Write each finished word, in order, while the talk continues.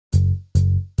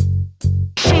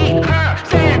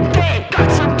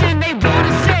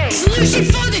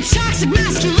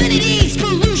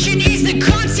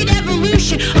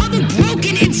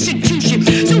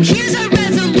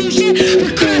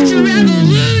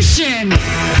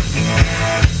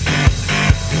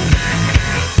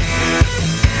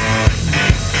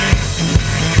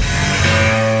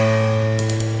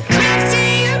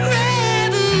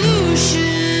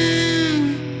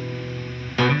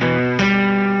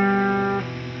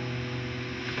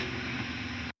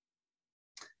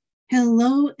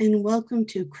Hello and welcome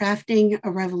to Crafting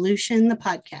a Revolution, the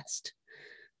podcast.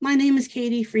 My name is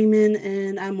Katie Freeman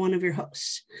and I'm one of your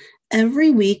hosts.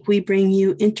 Every week we bring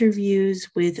you interviews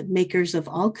with makers of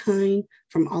all kind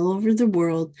from all over the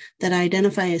world that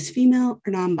identify as female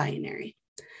or non-binary.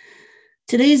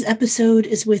 Today's episode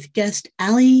is with guest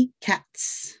Ali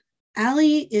Katz.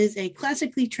 Ali is a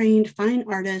classically trained fine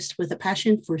artist with a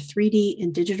passion for 3D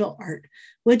and digital art,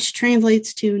 which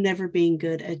translates to never being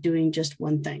good at doing just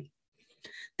one thing.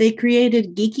 They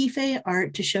created Geeky Fae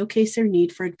Art to showcase their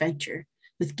need for adventure.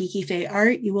 With Geeky Fae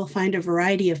Art, you will find a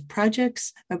variety of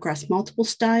projects across multiple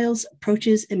styles,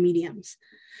 approaches, and mediums.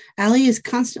 Ali is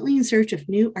constantly in search of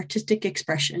new artistic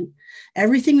expression.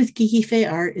 Everything with Geeky Fae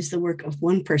Art is the work of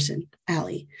one person,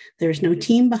 Ali. There is no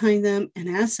team behind them, and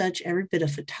as such, every bit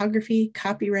of photography,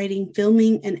 copywriting,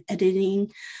 filming, and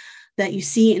editing that you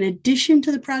see in addition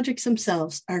to the projects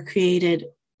themselves are created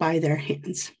by their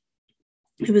hands.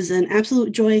 It was an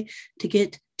absolute joy to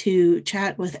get to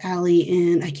chat with Ali,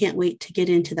 and I can't wait to get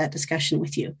into that discussion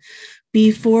with you.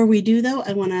 Before we do, though,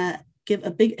 I want to give a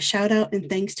big shout out and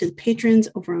thanks to the patrons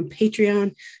over on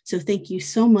Patreon. So thank you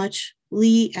so much.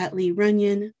 Lee at Lee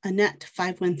Runyon, Annette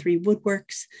 513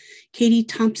 Woodworks, Katie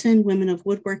Thompson, Women of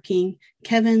Woodworking,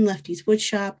 Kevin Lefty's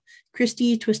Woodshop,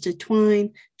 Christy Twisted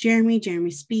Twine, Jeremy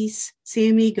Speece,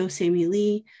 Sammy Go Sammy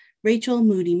Lee, Rachel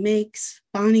Moody Makes,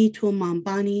 Bonnie Toolmom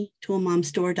Bonnie,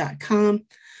 toolmomstore.com,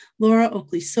 Laura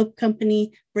Oakley Soap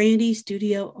Company, Brandy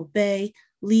Studio Obey,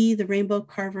 Lee the Rainbow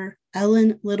Carver,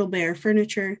 Ellen Little Bear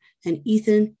Furniture, and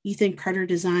Ethan Carter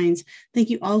Designs. Thank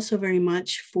you all so very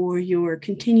much for your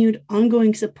continued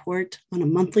ongoing support on a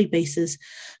monthly basis,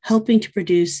 helping to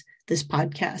produce this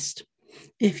podcast.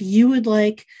 If you would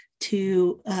like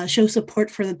to show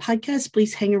support for the podcast,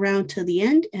 please hang around to the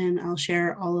end and I'll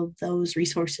share all of those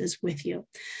resources with you.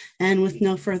 And with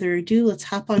no further ado, let's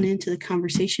hop on into the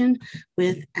conversation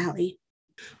with Ali.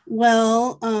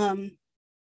 Well,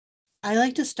 I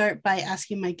like to start by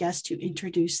asking my guests to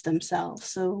introduce themselves.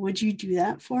 So would you do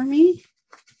that for me?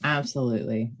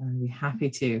 Absolutely. I'd be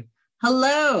happy to.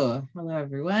 Hello,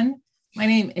 everyone. My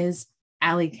name is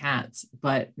Ali Katz,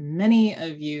 but many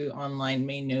of you online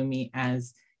may know me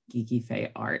as Geeky Fae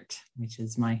Art, which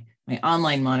is my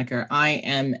online moniker. I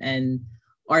am an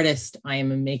artist. I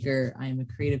am a maker. I am a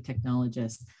creative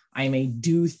technologist. I am a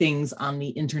do things on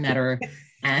the interneter,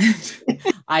 and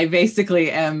I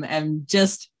basically am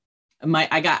just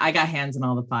I got hands in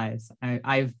all the pies.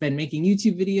 I've been making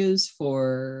YouTube videos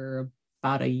for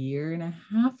about a year and a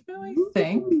half now, I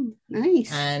think. Ooh, nice.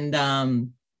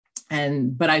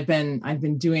 But I've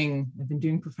been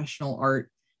doing professional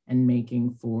art and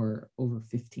making for over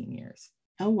 15 years.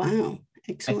 Oh, wow.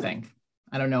 Excellent. I think.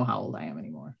 I don't know how old I am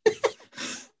anymore.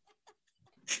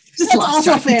 Just lost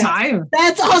track of time.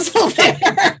 That's also fair.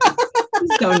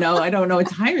 I don't know what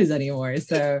time is anymore.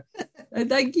 So I'm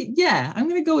going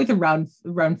to go with around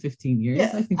 15 years.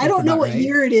 Yeah. I don't know what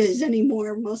year it is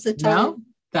anymore most of the time. No,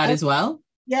 that as well.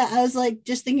 Yeah. I was like,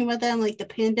 just thinking about that. I'm like, the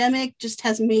pandemic just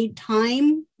has made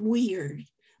time weird.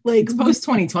 Like it's post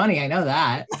 2020. I know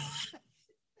that.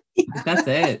 Yeah. That's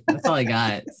it. That's all I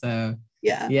got. So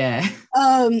yeah.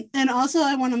 And also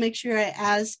I want to make sure I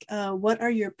ask, what are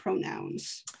your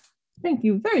pronouns? Thank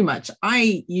you very much.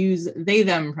 I use they,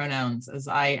 them pronouns, as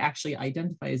I actually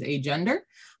identify as agender,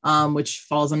 which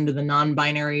falls under the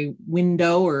non-binary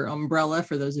window or umbrella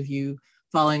for those of you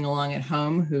following along at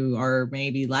home who are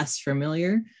maybe less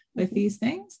familiar with these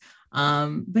things.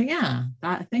 But yeah,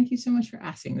 thank you so much for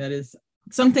asking. That is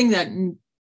something that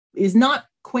is not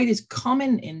quite as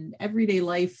common in everyday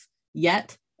life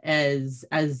yet as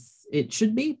it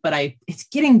should be, but it's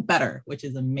getting better, which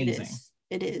is amazing.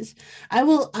 It is. I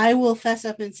will fess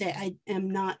up and say I am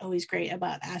not always great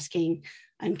about asking.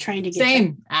 I'm trying to get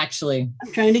better. Actually.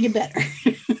 I'm trying to get better.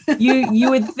 you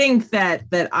would think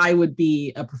that I would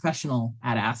be a professional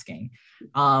at asking.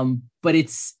 But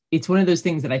it's one of those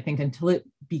things that I think until it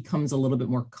becomes a little bit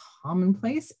more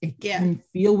commonplace, it can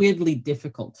feel weirdly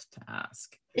difficult to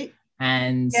ask.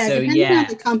 Depending on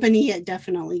the company, it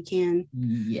definitely can.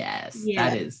 Yes,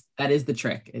 that is the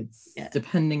trick. It's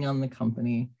depending on the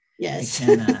company. Yes,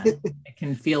 it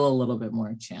can feel a little bit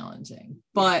more challenging,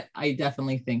 but I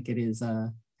definitely think it is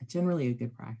generally a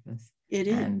good practice. It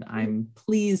is, and I'm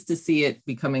pleased to see it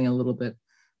becoming a little bit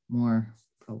more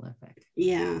prolific.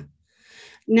 Yeah.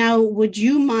 Now, would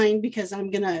you mind, because I'm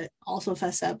gonna also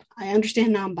fess up, I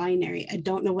understand non-binary. I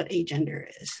don't know what agender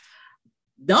is.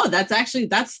 No, that's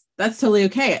totally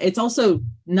okay. It's also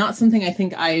not something I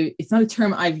think it's not a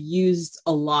term I've used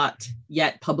a lot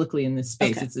yet publicly in this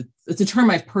space. Okay. It's a term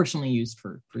I've personally used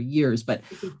for years, but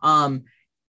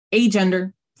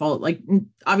agender fall, like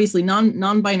obviously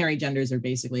non-binary genders are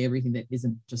basically everything that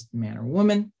isn't just man or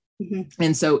woman. Mm-hmm.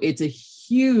 And so it's a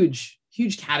huge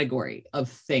category of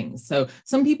things. So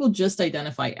some people just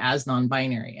identify as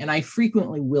non-binary, and I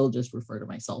frequently will just refer to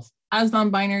myself as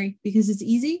non-binary because it's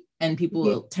easy and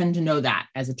people tend to know that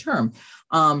as a term.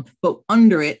 But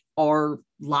under it are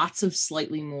lots of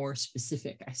slightly more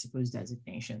specific, I suppose,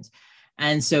 designations.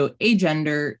 And so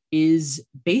agender is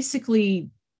basically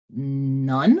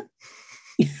none,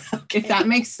 okay. If that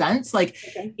makes sense. Like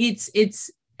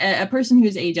it's a person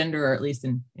who's agender, or at least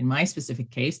in my specific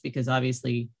case, because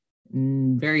obviously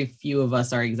very few of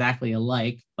us are exactly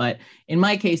alike, but in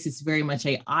my case, it's very much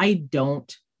I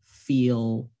don't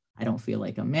feel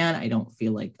like a man. I don't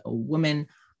feel like a woman.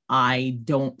 I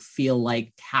don't feel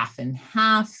like half and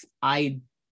half. I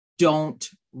don't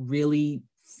really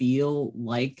feel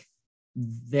like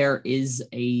there is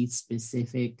a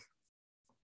specific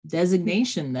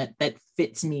designation that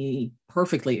fits me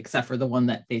perfectly, except for the one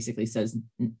that basically says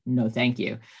no thank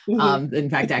you. Mm-hmm. In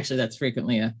fact, actually, that's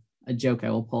frequently a joke I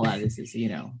will pull out is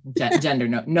gender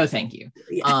no thank you.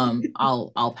 Yeah.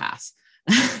 I'll pass.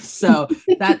 So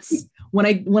that's when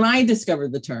I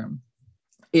discovered the term,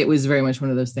 it was very much one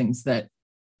of those things that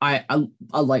a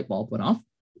light bulb went off.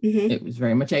 Mm-hmm. It was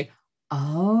very much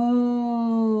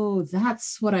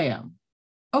that's what I am.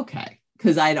 Okay.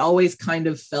 Because I'd always kind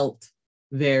of felt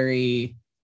very,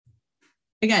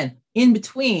 again, in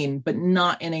between, but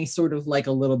not in a sort of like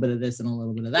a little bit of this and a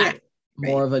little bit of that.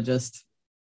 Right. More of a just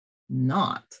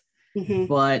not. Mm-hmm.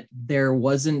 But there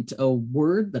wasn't a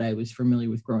word that I was familiar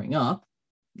with growing up,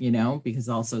 because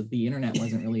also the internet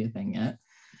wasn't really a thing yet.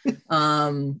 I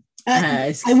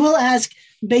will ask,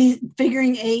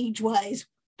 figuring age-wise,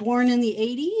 born in the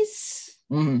 80s?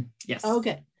 Mm-hmm. Yes.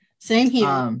 Okay. Same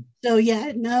here. So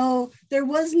yeah, no, there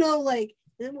was no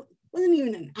it wasn't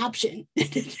even an option.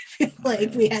 It didn't feel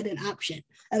like we had an option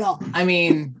at all. I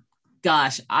mean,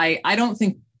 gosh, I don't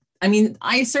think,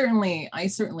 I certainly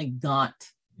got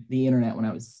the internet when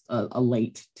I was a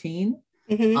late teen.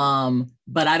 Mm-hmm.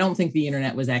 But I don't think the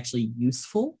internet was actually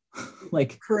useful,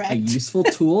 like Correct. A useful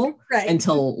tool right.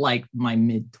 until like my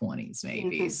mid 20s,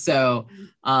 maybe. Mm-hmm. So,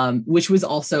 which was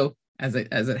also, as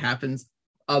it happens,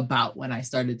 about when I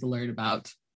started to learn about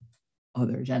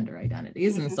other gender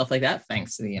identities mm-hmm. and stuff like that,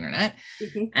 thanks to the internet.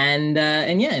 Mm-hmm. And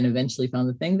eventually found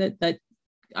the thing that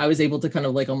I was able to kind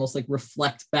of like almost like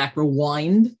reflect back,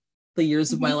 rewind the years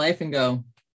mm-hmm. of my life and go,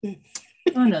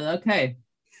 oh no, okay,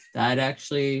 that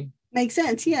actually makes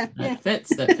sense. Yeah. That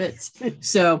fits.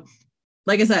 So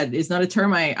like I said, it's not a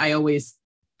term I always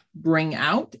bring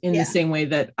out in the same way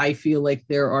that I feel like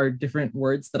there are different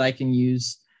words that I can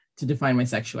use to define my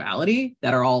sexuality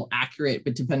that are all accurate,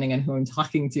 but depending on who I'm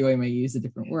talking to, I may use a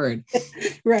different word.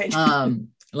 Right.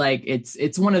 Like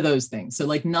it's one of those things. So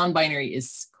like non-binary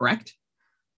is correct.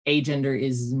 Agender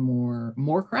is more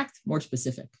correct, more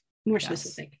specific. More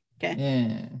specific.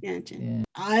 Okay. Yeah.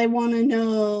 I want to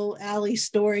know Allie's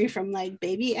story from like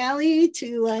baby Allie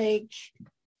to like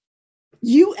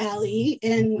you, Allie,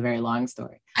 and a very long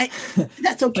story.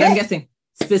 That's okay. But I'm guessing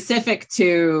specific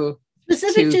to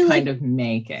kind like, of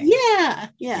making. Yeah.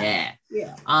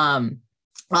 Well,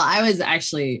 I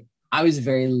was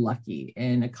very lucky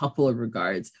in a couple of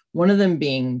regards. One of them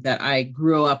being that I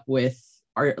grew up with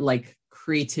art, like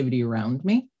creativity around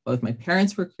me. Both my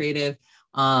parents were creative.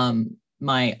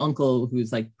 My uncle,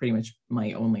 who's like pretty much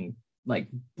my only like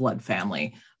blood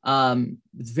family,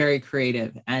 was very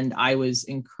creative, and I was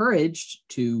encouraged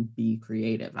to be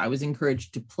creative. I was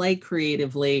encouraged to play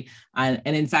creatively, and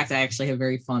in fact, I actually have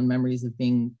very fond memories of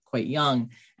being quite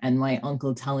young and my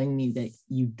uncle telling me that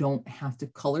you don't have to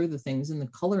color the things in the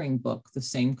coloring book the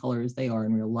same color as they are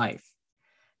in real life,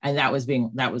 and that was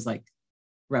like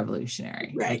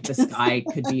revolutionary. Right. Like the sky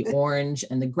could be orange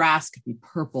and the grass could be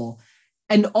purple.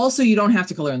 And also you don't have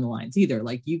to color in the lines either.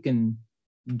 Like you can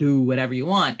do whatever you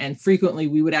want. And frequently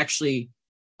we would actually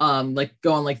like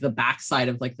go on like the back side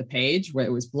of like the page where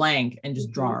it was blank and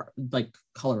just draw, like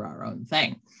color our own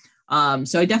thing.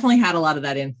 So I definitely had a lot of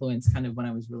that influence kind of when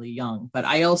I was really young, but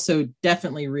I also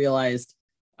definitely realized,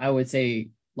 I would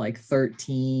say like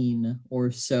 13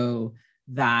 or so,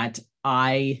 that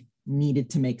I needed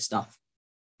to make stuff.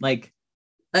 Like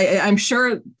I'm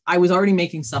sure I was already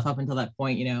making stuff up until that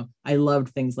point. I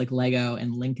loved things like Lego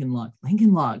and Lincoln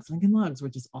Logs,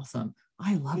 which is awesome.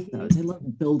 I love those. I love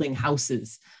building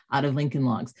houses out of Lincoln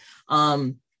Logs.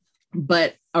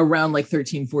 But around like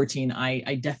 13, 14,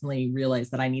 I definitely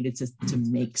realized that I needed to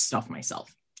make stuff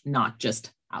myself, not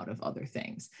just out of other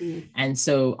things. And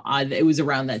so it was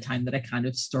around that time that I kind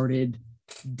of started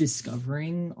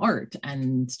discovering art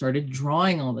and started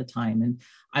drawing all the time. And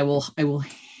I will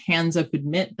hands up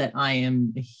admit that I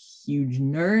am a huge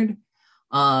nerd,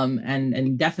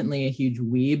 and definitely a huge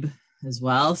weeb as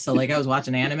well. So like I was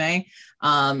watching anime,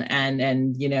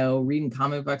 and reading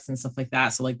comic books and stuff like that.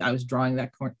 So like I was drawing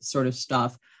that sort of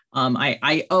stuff.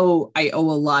 I owe a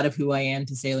lot of who I am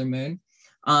to Sailor Moon.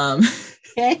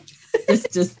 Okay.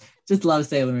 just love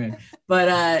Sailor Moon.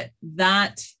 But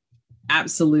that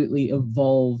absolutely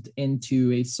evolved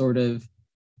into a sort of,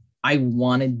 I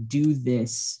want to do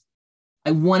this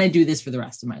for the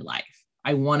rest of my life.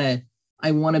 I want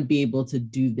to be able to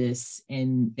do this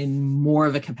in more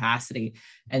of a capacity.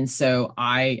 And so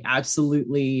I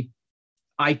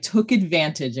took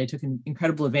an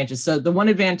incredible advantage. So the one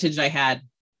advantage I had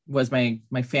was my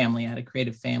family. I had a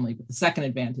creative family, but the second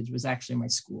advantage was actually my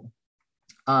school.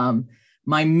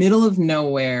 My middle of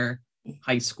nowhere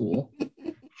high school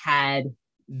had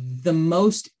the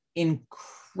most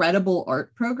incredible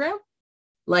art program.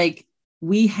 Like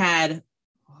we had,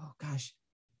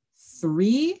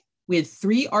 three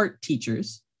art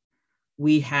teachers.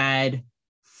 We had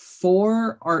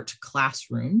 4 art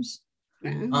classrooms.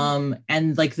 Wow.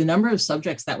 And like the number of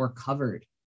subjects that were covered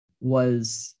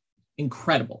was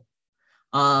incredible.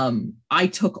 I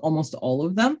took almost all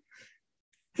of them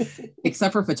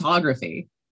except for photography,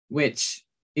 which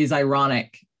is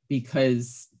ironic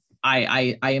because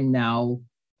I am now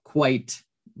quite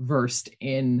versed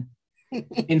in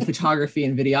photography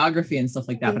and videography and stuff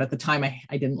like that. But at the time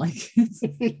I didn't like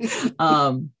it.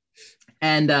 I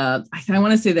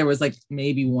want to say there was like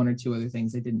maybe 1 or 2 other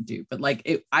things I didn't do, but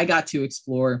like I got to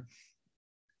explore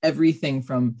everything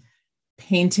from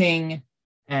painting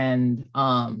and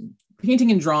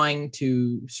drawing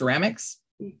to ceramics,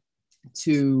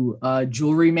 to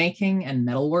jewelry making and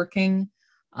metalworking.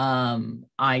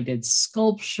 I did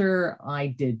sculpture, I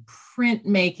did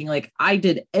printmaking, like I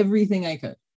did everything I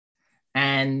could.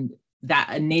 And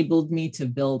that enabled me to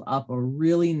build up a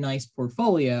really nice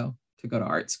portfolio to go to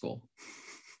art school.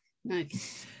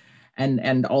 Nice.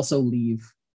 And also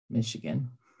leave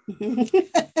Michigan.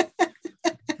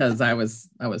 Because I was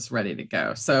ready to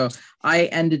go. So I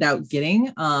ended up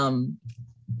getting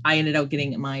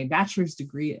my bachelor's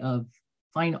degree of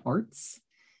fine arts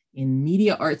in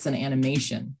media arts and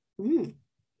animation. Mm.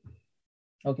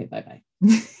 Okay, bye-bye.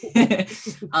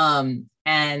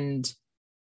 And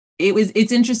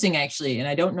it's interesting actually, and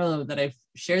I don't know that I've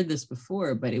shared this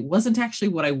before, but it wasn't actually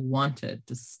what I wanted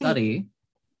to study.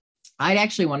 I'd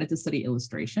actually wanted to study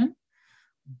illustration,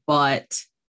 but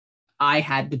I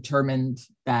had determined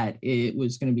that it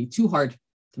was going to be too hard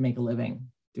to make a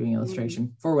living doing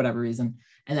illustration for whatever reason,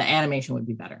 and that animation would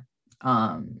be better.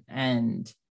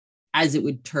 And as it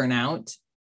would turn out,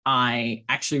 I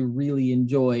actually really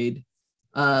enjoyed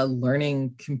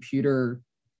learning computer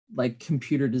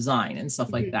design and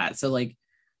stuff like that. So like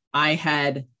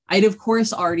I'd of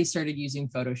course already started using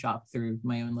Photoshop through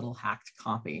my own little hacked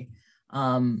copy.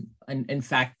 And in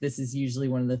fact, this is usually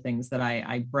one of the things that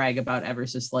I brag about ever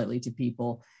so slightly to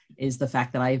people, is the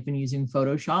fact that I've been using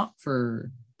Photoshop for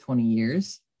 20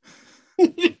 years.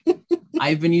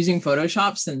 I've been using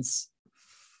Photoshop since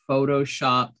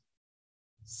Photoshop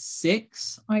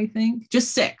 6, I think.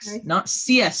 Just 6, right. Not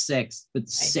CS6, but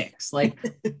 6. Like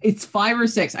it's 5 or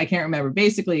 6. I can't remember.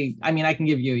 Basically, I mean, I can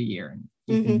give you a year and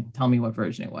you can tell me what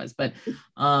version it was, but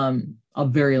a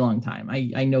very long time.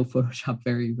 I know Photoshop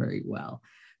very, very well.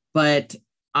 But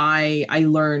I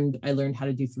learned how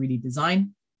to do 3D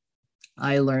design.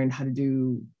 I learned how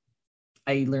to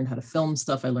film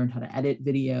stuff. I learned how to edit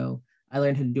video. I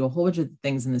learned how to do a whole bunch of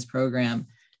things in this program.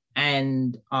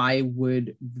 And I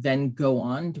would then go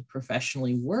on to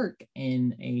professionally work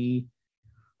in a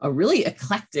really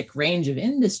eclectic range of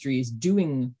industries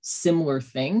doing similar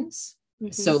things.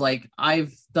 So like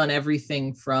I've done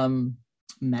everything from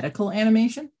medical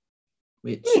animation,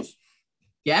 which,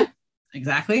 yeah,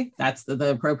 exactly. That's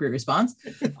the appropriate response,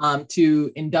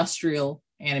 to industrial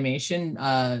animation,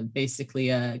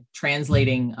 basically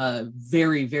translating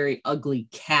very, very ugly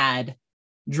CAD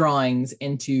drawings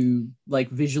into like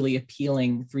visually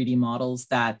appealing 3D models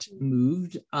that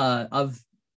moved, of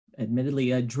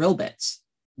admittedly drill bits,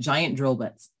 giant drill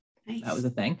bits. Nice. That was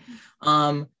a thing.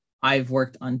 I've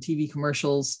worked on TV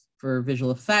commercials for visual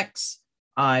effects.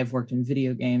 I've worked in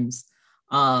video games.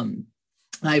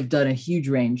 I've done a huge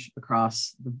range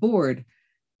across the board.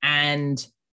 And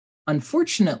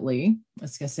unfortunately, I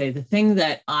was going to say, the thing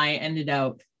that I ended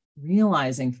up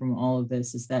realizing from all of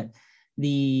this is that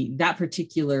that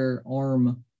particular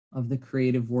arm of the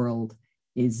creative world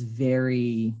is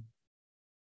very,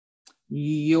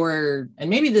 and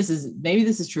maybe this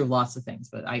is true of lots of things,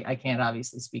 but I can't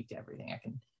obviously speak to everything. I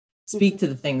can speak to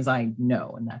the things I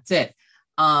know, and that's it.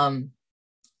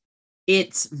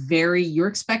 You're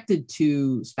expected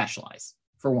to specialize,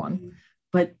 for one,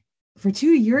 but for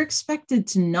two, you're expected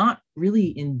to not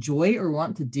really enjoy or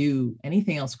want to do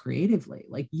anything else creatively.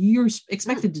 Like, you're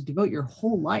expected to devote your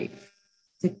whole life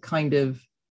to kind of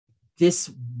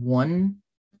this one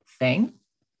thing.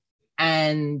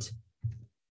 And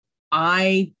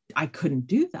I couldn't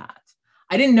do that.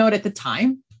 I didn't know it at the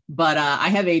time, but I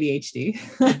have ADHD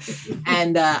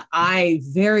and I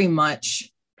very much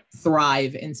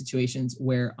thrive in situations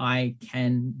where I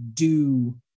can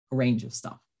do a range of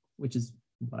stuff, which is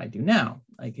what I do now.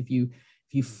 Like, if you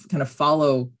kind of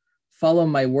follow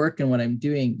my work and what I'm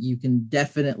doing, you can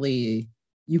definitely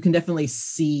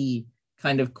see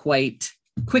kind of quite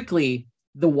quickly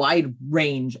the wide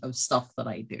range of stuff that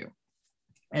I do.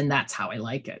 And that's how I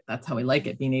like it.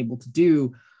 Being able to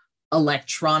do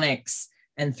electronics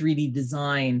and 3D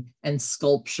design and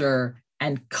sculpture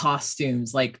and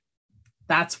costumes. Like,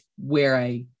 that's where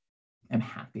I am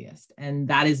happiest. And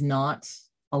that is not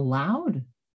allowed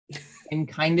in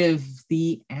kind of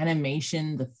the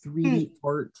animation, the 3D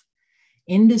art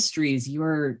industries.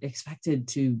 You're expected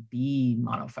to be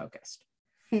monofocused.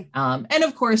 And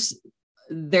of course,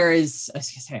 there is,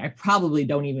 I probably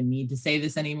don't even need to say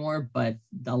this anymore, but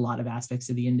a lot of aspects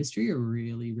of the industry are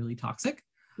really, really toxic,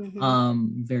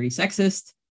 very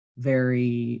sexist,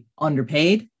 very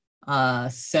underpaid.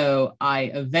 So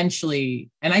I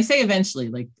eventually, and I say eventually,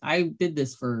 like, I did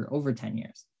this for over 10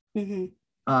 years.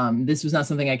 This was not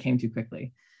something I came to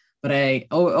quickly, but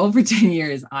over 10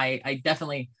 years, I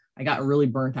got really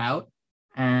burnt out.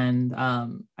 And I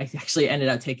actually ended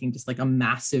up taking just like a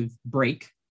massive break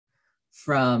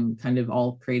from kind of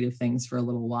all creative things for a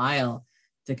little while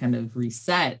to kind of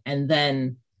reset. And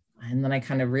then I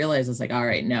kind of realized, I was like, all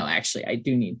right, no, actually, I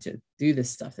do need to do this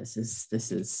stuff. This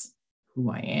is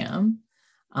who I am.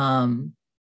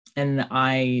 And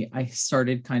I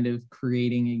started kind of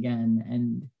creating again,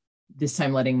 and this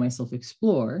time letting myself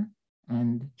explore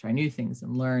and try new things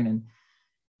and learn.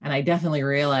 And I definitely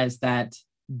realized that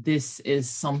this is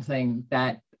something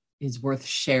that is worth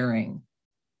sharing,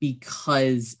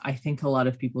 because I think a lot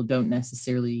of people don't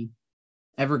necessarily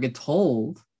ever get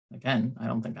told, again, I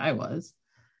don't think I was,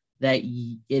 that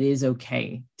it is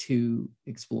okay to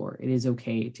explore. It is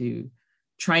okay to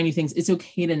try new things. It's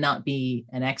okay to not be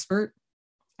an expert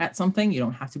at something. You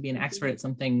don't have to be an expert at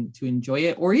something to enjoy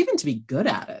it, or even to be good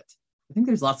at it. I think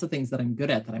there's lots of things that I'm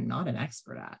good at that I'm not an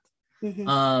expert at.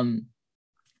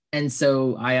 And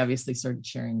so I obviously started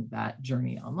sharing that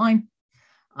journey online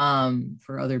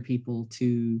for other people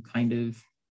to kind of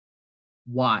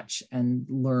watch and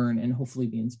learn and hopefully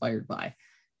be inspired by,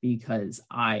 because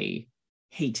I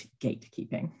hate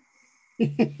gatekeeping.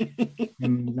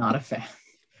 I'm not a fan.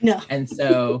 No. And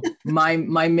so my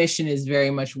mission is very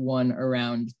much one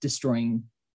around destroying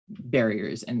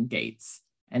barriers and gates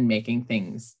and making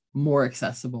things more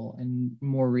accessible and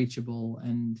more reachable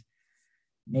and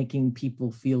making people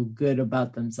feel good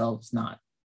about themselves, not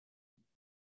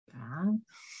bad.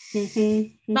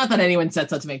 Not that anyone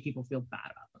sets out to make people feel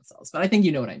bad about themselves, but I think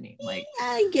you know what I mean. Like,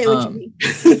 I get what you mean.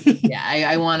 Yeah,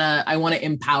 I wanna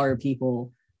empower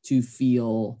people to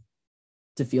feel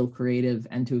creative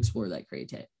and to explore that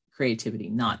creativity,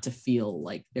 not to feel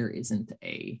like there isn't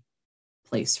a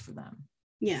place for them.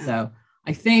 Yeah. So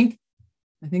I think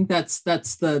that's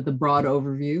the broad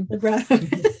overview.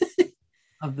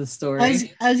 Of the story. I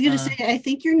was going to say, I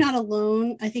think you're not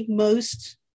alone. I think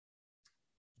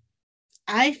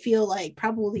I feel like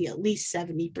probably at least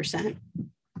 70%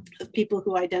 of people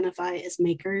who identify as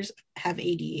makers have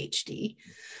ADHD.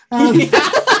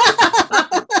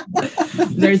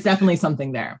 There's definitely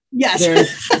something there. Yes.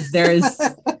 There's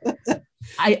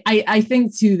I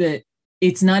think too that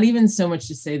it's not even so much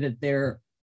to say that there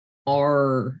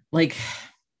are, like,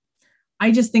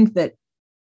 I just think that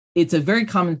it's a very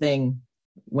common thing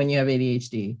when you have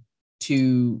ADHD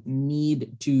to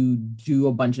need to do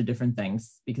a bunch of different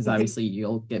things, because obviously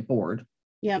you'll get bored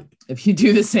if you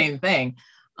do the same thing.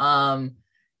 And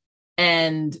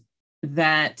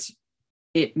that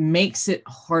it makes it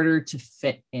harder to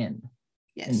fit in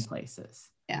places.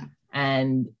 Yeah.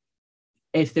 And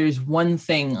if there's one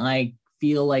thing I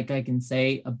feel like I can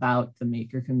say about the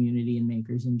maker community and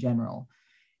makers in general,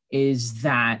 is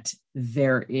that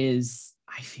there is,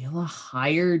 I feel, a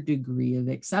higher degree of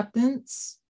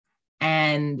acceptance.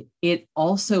 And it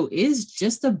also is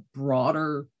just a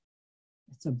broader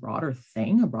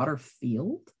thing, a broader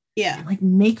field. Yeah. And like,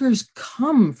 makers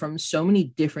come from so many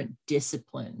different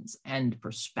disciplines and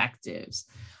perspectives.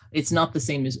 it's not the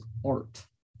same as art,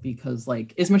 because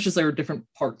like as much as there are different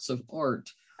parts of art,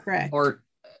 Correct. Art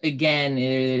again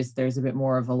there's a bit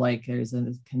more of a like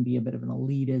can be a bit of an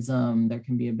elitism. There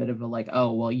can be a bit of a like,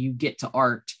 oh well, you get to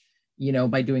art, you know,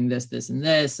 by doing this and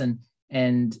this,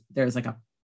 and there's like a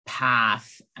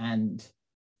path. And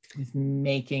with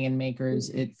making and makers,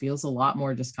 it feels a lot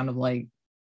more just kind of like,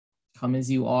 come as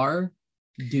you are,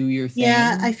 do your thing.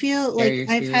 Yeah, I feel like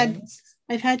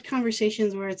I've had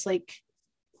conversations where it's like,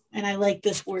 and I like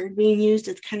this word being used,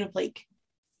 it's kind of like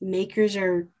makers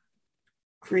are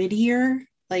grittier.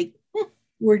 Like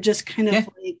we're just kind of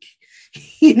like,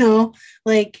 you know,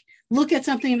 like look at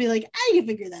something and be like, I can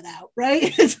figure that out,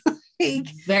 right? It's like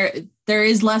there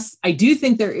is less. I do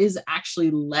think there is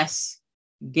actually less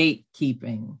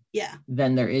gatekeeping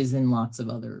than there is in lots of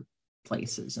other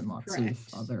places and lots of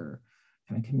other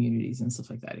kind of communities and stuff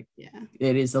like that.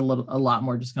 It is a lot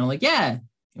more just kind of like, yeah,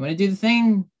 you want to do the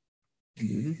thing,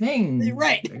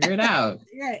 right? Figure it out,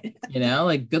 right? You know,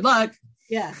 like good luck.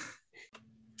 Yeah.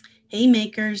 Hey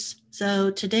makers.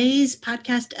 So today's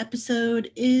podcast episode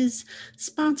is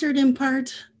sponsored in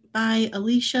part by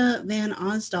Alicia Van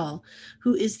Osdal,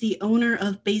 who is the owner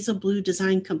of Basil Blue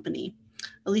Design Company.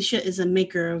 Alicia is a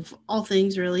maker of all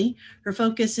things, really. Her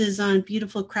focus is on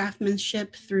beautiful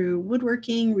craftsmanship through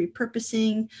woodworking,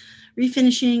 repurposing,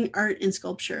 refinishing, art, and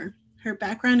sculpture. Her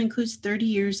background includes 30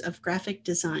 years of graphic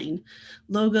design,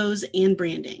 logos, and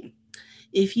branding.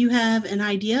 If you have an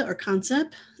idea or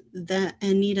concept and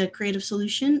need a creative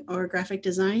solution or graphic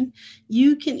design,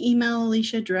 you can email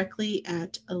Alicia directly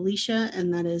at Alicia,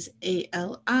 and that is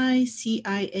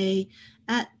ALICIA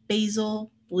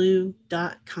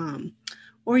 @basilblue.com.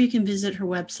 Or you can visit her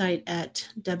website at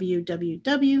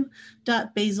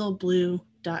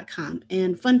www.basilblue.com.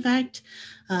 And fun fact,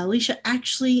 Alicia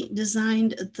actually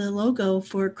designed the logo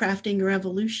for Crafting a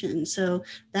Revolution. So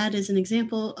that is an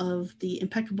example of the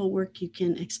impeccable work you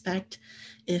can expect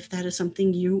if that is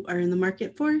something you are in the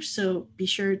market for. So be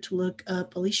sure to look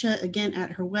up Alicia again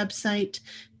at her website,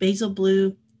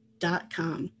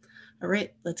 basilblue.com. All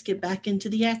right, let's get back into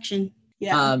the action.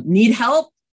 Yeah. Need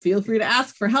help? Feel free to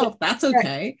ask for help. That's okay.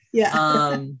 Right.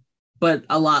 Yeah. But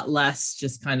a lot less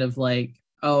just kind of like,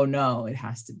 oh no, it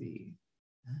has to be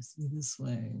this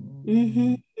way.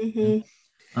 Mm-hmm, mm-hmm.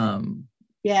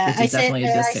 Yeah, I say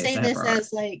this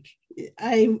as like,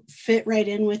 I fit right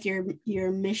in with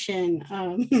your mission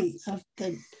of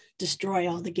the destroy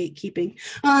all the gatekeeping.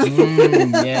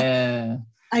 Yeah.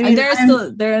 I mean, there is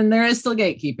still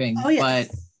gatekeeping, but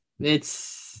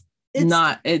it's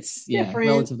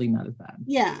relatively not as bad.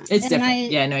 Yeah, it's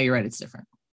different. No, you're right, it's different.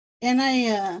 And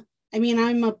I mean,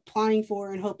 I'm applying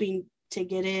for and hoping to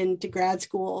get into grad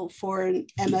school for an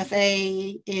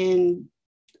MFA in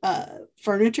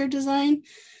furniture design.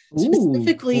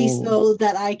 Specifically, cool. So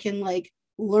that I can like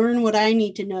learn what I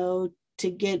need to know to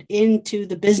get into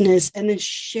the business and then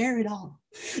share it all.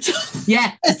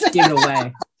 Yeah, just give it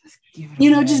away.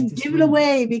 Just give it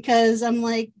away, because I'm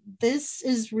like, this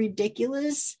is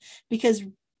ridiculous, because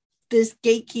this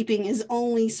gatekeeping is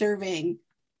only serving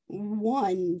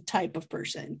one type of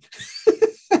person.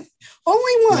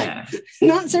 Only one,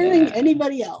 not serving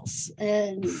anybody else.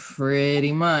 And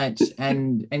pretty much.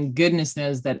 And goodness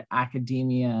knows that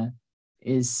academia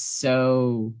is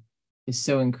so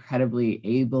incredibly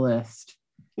ableist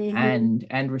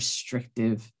and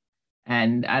restrictive.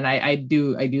 And I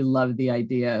do love the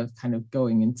idea of kind of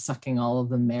going and sucking all of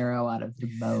the marrow out of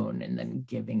the bone and then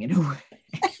giving it away.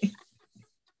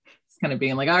 It's kind of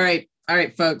being like, all right,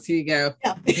 folks, here you go.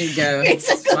 Yeah. Here you go.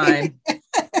 It's fine.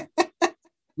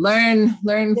 Learn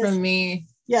from me.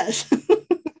 Yes.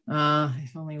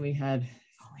 If only we had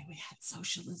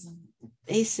socialism.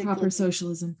 Basically. Proper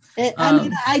socialism. I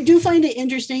mean, I do find it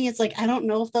interesting. It's like, I don't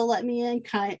know if they'll let me in,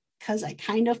 because I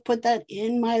kind of put that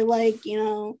in my,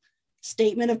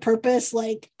 statement of purpose.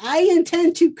 Like, I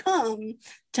intend to come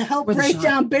to help break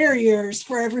down barriers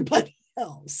for everybody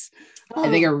else. I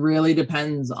think it really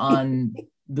depends on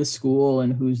the school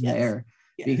and who's there.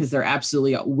 Because there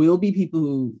absolutely will be people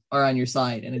who are on your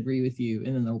side and agree with you,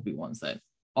 and then there will be ones that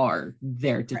are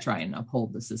there to try and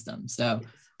uphold the system. So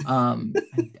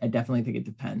I definitely think it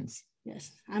depends. Yes,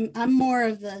 I'm more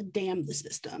of the damn the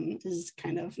system is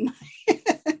kind of my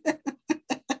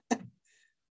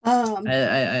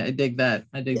I dig that.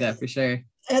 I dig that for sure.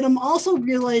 And I'm also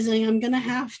realizing I'm gonna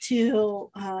have to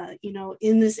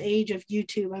in this age of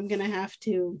YouTube, I'm gonna have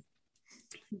to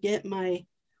get my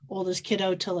oldest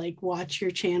kiddo to watch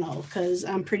your channel, because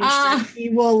I'm pretty sure he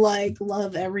will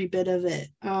love every bit of it.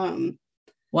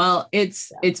 Well,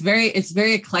 it's very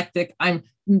eclectic.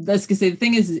 Let's say the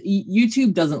thing is,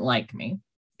 YouTube doesn't like me.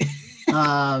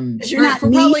 You're not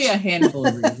for probably a handful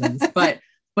of reasons, but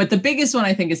the biggest one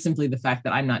I think is simply the fact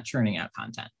that I'm not churning out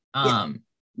content.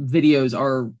 Videos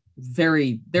are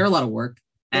they're a lot of work,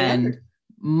 and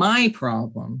my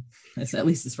problem, at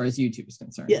least as far as YouTube is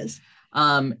concerned,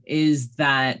 is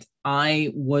that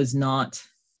I learned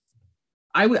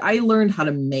how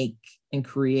to make and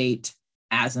create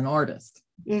as an artist,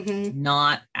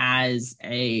 not as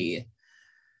a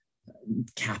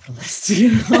capitalist.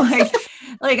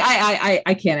 Like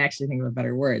I can't actually think of a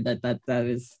better word. That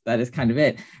is kind of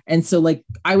it. And so like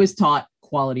I was taught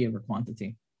quality over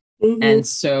quantity. And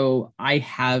so I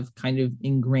have kind of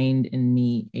ingrained in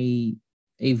me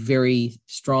a very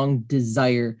strong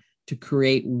desire to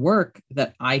create work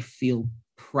that I feel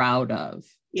proud of.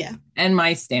 Yeah. And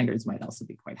my standards might also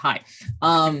be quite high.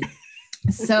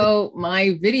 So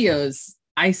my videos,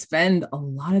 I spend a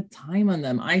lot of time on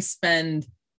them. I spend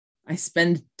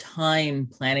time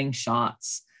planning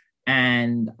shots,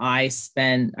 and I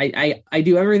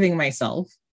do everything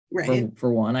myself. Right.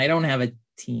 For one, I don't have a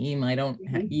team. I don't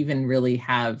even really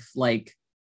have like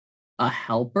a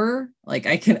helper. Like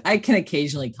I can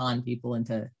occasionally con people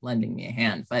into lending me a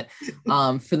hand, but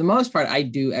for the most part, I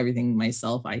do everything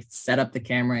myself. I set up the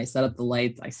camera, I set up the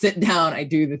lights, I sit down, I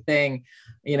do the thing,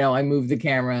 I move the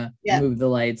camera, move the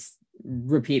lights,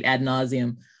 repeat ad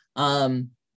nauseum.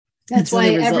 That's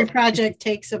why every project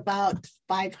takes about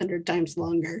 500 times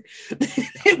longer than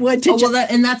it would to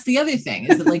and that's the other thing,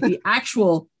 is that like the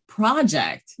actual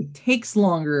project takes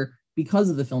longer because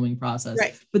of the filming process.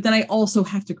 Right. But then I also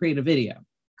have to create a video.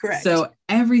 Correct. So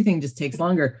everything just takes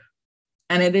longer.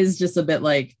 And it is just a bit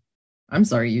like, I'm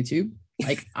sorry, YouTube.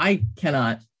 Like I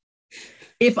cannot,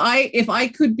 if I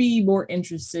could be more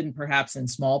interested in perhaps in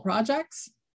small projects,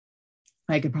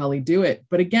 I could probably do it.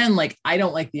 But again, like I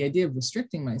don't like the idea of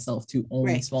restricting myself to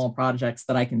only small projects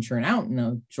that I can churn out in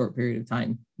a short period of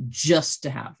time just to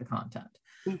have the content.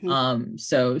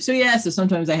 So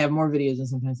sometimes I have more videos and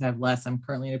sometimes I have less. I'm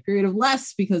currently in a period of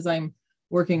less because I'm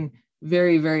working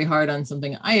very, very hard on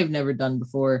something I have never done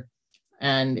before.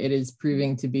 And it is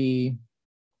proving to be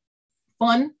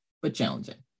fun, but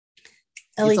challenging.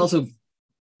 LED. It's also.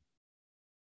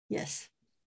 Yes,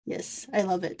 I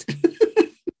love it.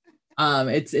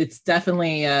 It's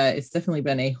definitely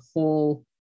been a whole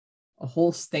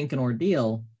stinking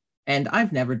ordeal. And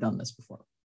I've never done this before.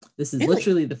 This is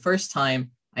literally the first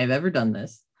time I've ever done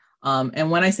this.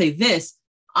 And when I say this,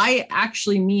 I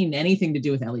actually mean anything to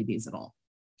do with LEDs at all.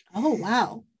 Oh,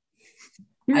 wow.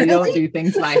 Really? I don't do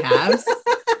things by halves.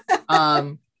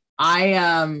 I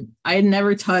had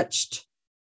never touched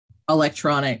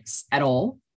electronics at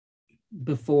all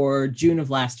before June of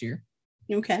last year.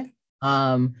 Okay.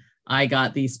 I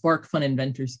got the SparkFun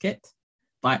Inventors Kit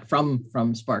from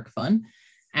SparkFun.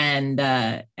 And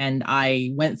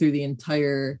I went through the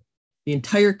entire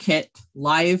kit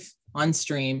live on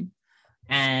stream,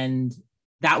 and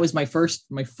that was my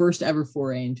first ever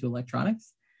foray into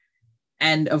electronics.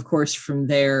 And of course, from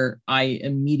there, I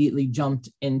immediately jumped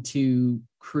into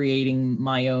creating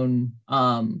my own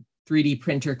 3D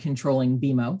printer controlling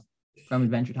BMO from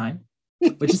Adventure Time,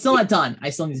 which is still not done. I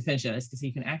still need to finish it because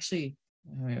you can actually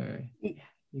you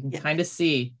can kind of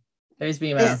see there's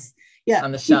BMO.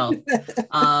 On the shelf.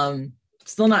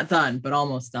 Still not done, but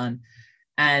almost done.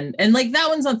 And like that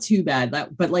one's not too bad.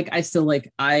 But like I still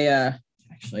like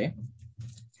actually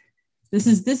this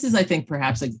is I think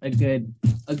perhaps a good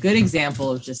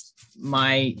example of just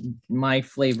my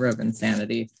flavor of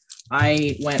insanity.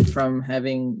 I went from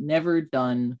having never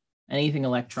done anything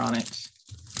electronics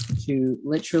to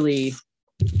literally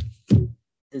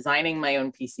designing my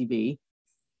own PCB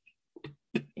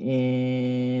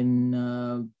in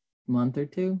a month or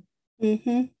two.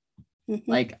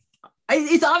 Like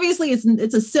it's obviously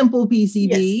it's a simple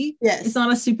PCB. Yes. It's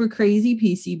not a super crazy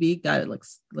PCB. God, it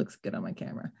looks good on my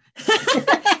camera.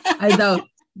 I know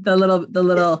the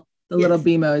little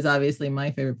BMO is obviously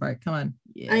my favorite part. Come on.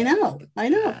 Yeah. I know.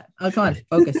 Oh, come on,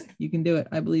 focus. You can do it.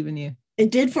 I believe in you.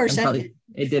 It did for a second.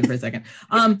 It did for a second.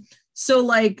 So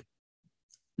like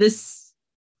this,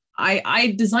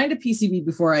 I designed a PCB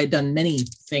before I had done many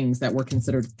things that were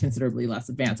considered considerably less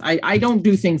advanced. I don't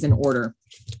do things in order.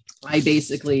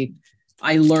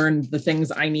 I learned the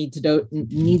things I need to know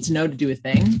to do a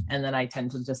thing, and then I tend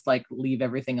to just like leave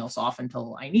everything else off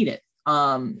until I need it.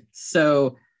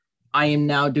 So I am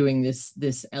now doing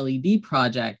this LED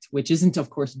project, which isn't of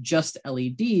course just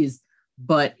LEDs,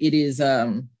 but it is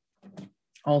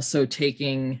also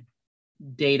taking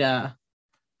data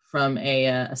from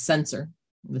a sensor.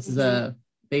 This is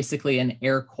basically an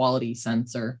air quality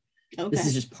sensor. Okay. This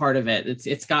is just part of it.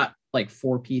 It's got like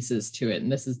 4 pieces to it,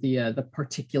 and this is the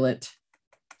particulate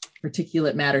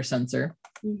particulate matter sensor.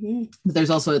 Mm-hmm. But there's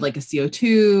also like a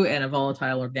CO2 and a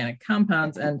volatile organic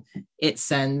compounds, and it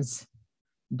sends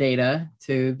data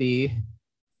to the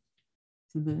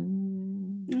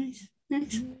Nice.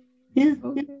 Yeah.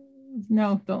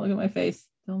 No, don't look at my face.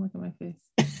 Don't look at my face.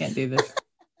 Can't do this.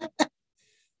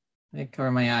 I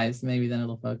cover my eyes. Maybe then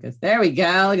it'll focus. There we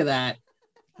go. Look at that.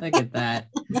 Look at that.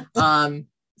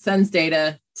 Sends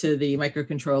data to the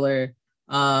microcontroller.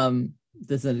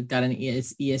 This has got an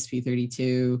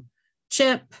ESP32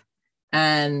 chip,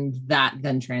 and that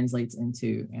then translates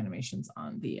into animations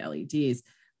on the LEDs.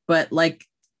 But like,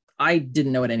 I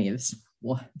didn't know what any of this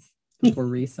was before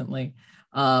recently.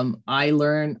 I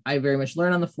very much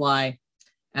learn on the fly.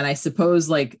 And I suppose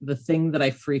like the thing that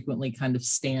I frequently kind of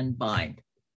stand by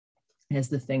is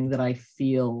the thing that I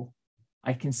feel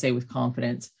I can say with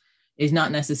confidence is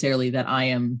not necessarily that I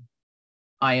am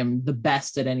the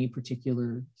best at any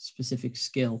particular specific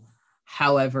skill.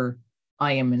 However,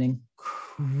 I am an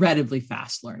incredibly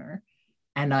fast learner,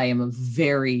 and I am a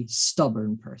very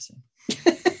stubborn person.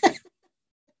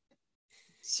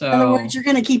 So, in other words, you're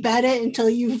going to keep at it until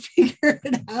you figure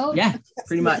it out. Yeah,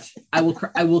 pretty much. I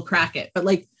will crack it,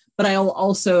 but I will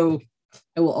also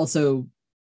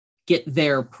get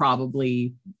there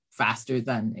probably faster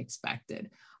than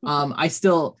expected. I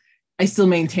still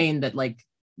maintain that like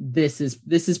this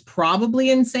is probably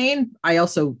insane. I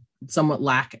also somewhat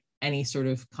lack any sort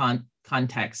of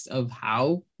context of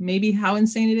how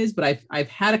insane it is, but I've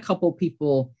had a couple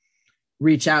people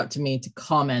reach out to me to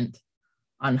comment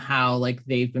on how like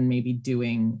they've been maybe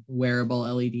doing wearable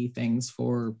LED things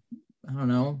for, I don't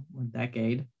know, a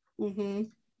decade. Mm-hmm.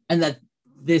 And that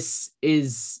this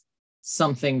is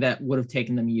something that would have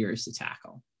taken them years to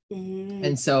tackle. Mm-hmm.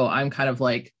 And so I'm kind of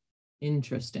like,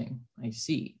 interesting. I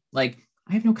see. Like,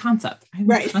 I have no concept. I have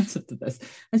no concept of this.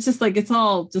 It's just like, it's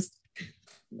all just,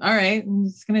 all right, I'm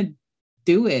just going to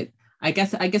do it. I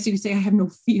guess you could say I have no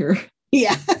fear.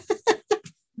 Yeah.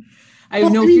 I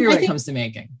have no fear when it comes to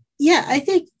making. Yeah, I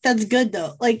think that's good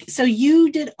though. Like, so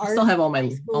you did art. I still have all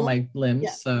my limbs. Yeah,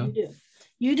 so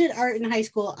you did art in high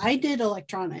school. I did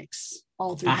electronics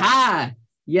all through. Aha!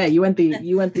 Yeah, you went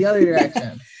the other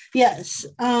direction. Yes.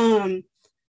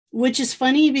 Which is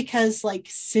funny because like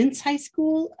since high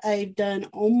school, I've done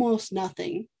almost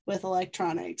nothing with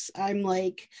electronics. I'm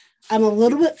a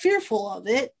little bit fearful of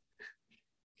it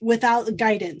without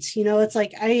guidance. You know, it's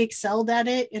like I excelled at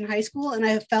it in high school, and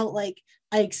I felt like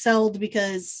I excelled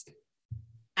because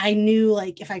I knew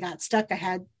like if I got stuck, I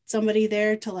had somebody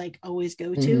there to like always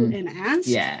go to and ask.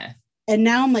 Yeah. And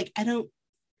now I'm like, I don't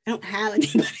have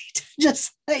anybody to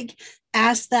just like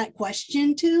ask that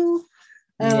question to.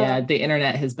 Yeah, the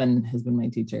internet has been my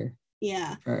teacher.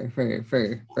 Yeah. For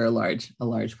a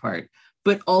large part.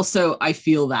 But also I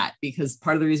feel that because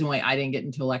part of the reason why I didn't get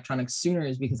into electronics sooner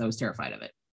is because I was terrified of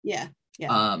it. Yeah.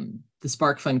 Yeah. The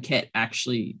SparkFun kit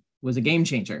actually was a game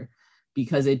changer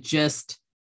because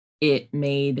it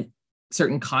made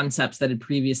certain concepts that had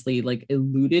previously like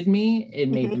eluded me, it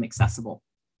made them accessible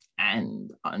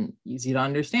and easy to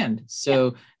understand.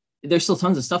 So there's still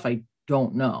tons of stuff I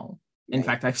don't know. In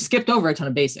fact, I've skipped over a ton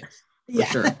of basics for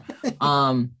sure.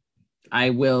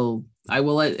 It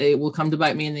will come to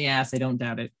bite me in the ass. I don't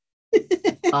doubt it.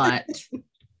 But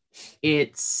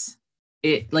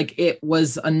it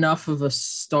was enough of a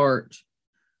start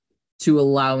to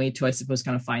allow me to, I suppose,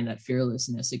 kind of find that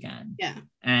fearlessness again. Yeah.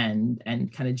 And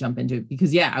kind of jump into it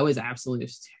because I was absolutely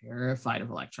terrified of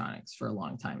electronics for a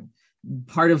long time.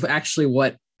 Part of actually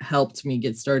what helped me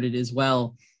get started as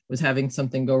well was having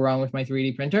something go wrong with my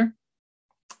 3D printer.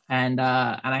 And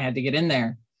I had to get in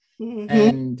there. Mm-hmm.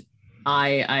 And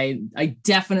I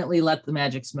definitely let the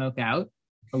magic smoke out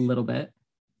a little bit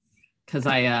because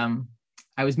I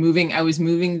was moving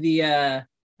the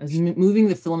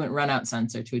filament runout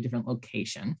sensor to a different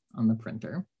location on the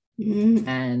printer. Mm-hmm.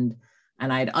 And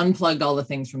I'd unplugged all the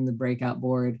things from the breakout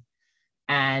board.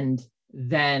 And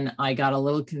then I got a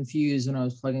little confused when I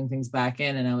was plugging things back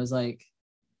in, and I was like,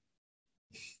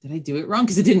 did I do it wrong?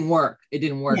 Because it didn't work.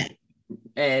 Yeah.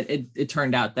 It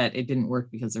turned out that it didn't work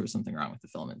because there was something wrong with the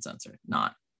filament sensor,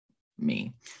 not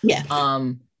me. Yeah.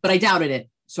 But I doubted it.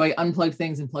 So I unplugged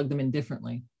things and plugged them in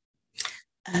differently.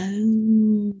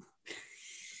 Yeah.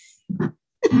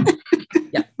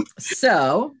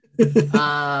 So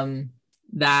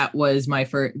that was my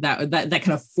first, that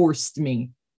kind of forced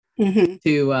me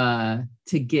to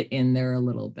get in there a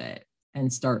little bit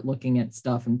and start looking at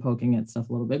stuff and poking at stuff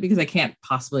a little bit because I can't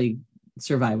possibly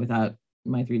survive without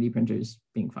my 3D printers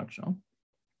being functional.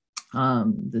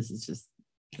 This is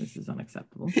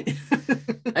unacceptable.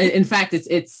 In fact,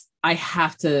 I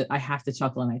have to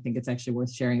chuckle, and I think it's actually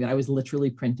worth sharing that I was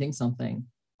literally printing something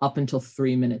up until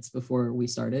 3 minutes before we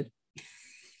started.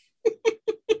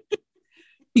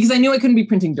 Because I knew I couldn't be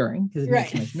printing during because it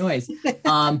makes too much noise.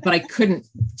 But I couldn't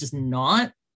just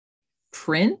not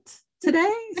print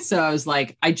today. So I was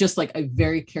like, I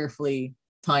very carefully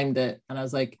timed it. And I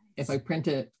was like, if I print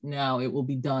it now, it will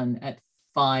be done at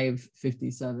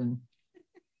 5:57,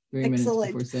 3 minutes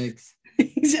before 6.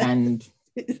 Exactly. And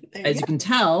as you can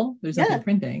tell, there's nothing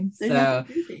printing. So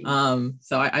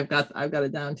I've got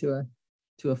it down to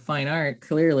a fine art,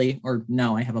 clearly. Or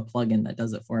no, I have a plugin that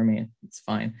does it for me. It's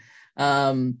fine.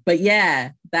 But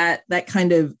yeah, that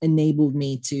kind of enabled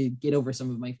me to get over some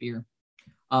of my fear.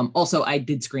 Also, I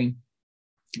did scream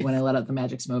when I let out the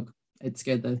magic smoke. It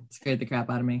scared the crap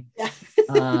out of me.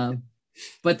 Yeah.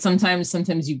 But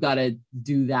sometimes you got to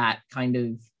do that kind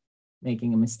of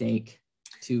making a mistake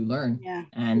to learn. Yeah.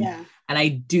 And I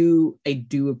do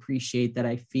appreciate that.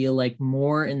 I feel like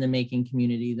more in the making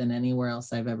community than anywhere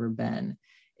else I've ever been,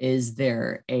 is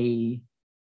there a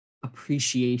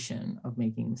appreciation of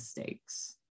making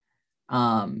mistakes,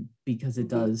 because it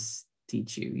does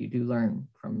teach you do learn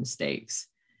from mistakes.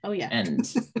 Oh yeah.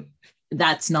 And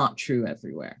that's not true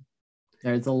everywhere.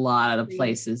 There's a lot of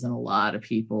places and a lot of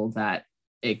people that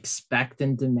expect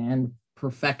and demand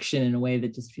perfection in a way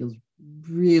that just feels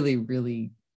really,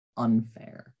 really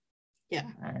unfair. Yeah.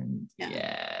 And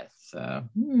but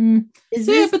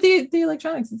the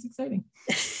electronics, it's exciting.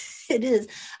 It is.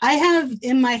 I have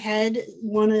in my head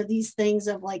one of these things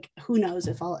of like, who knows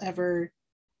if I'll ever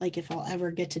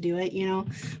get to do it,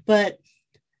 but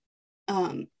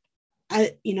I'm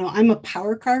a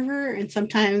power carver, and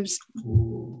sometimes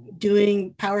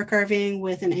doing power carving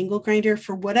with an angle grinder,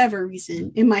 for whatever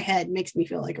reason, in my head makes me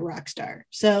feel like a rock star.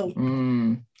 So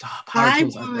I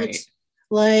want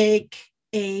like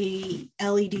a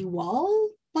LED wall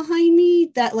behind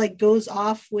me that like goes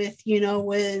off with,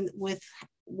 with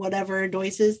whatever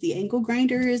noises the angle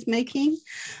grinder is making.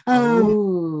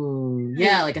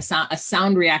 Like a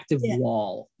sound reactive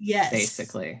wall. Yes.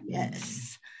 Basically.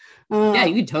 Yes.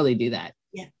 You could totally do that.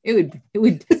 Yeah. It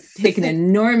would take an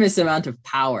enormous amount of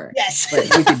power. Yes.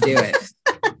 But you could do it.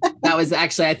 That was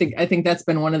actually, I think that's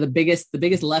been one of the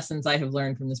biggest lessons I have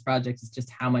learned from this project, is just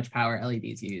how much power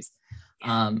LEDs use.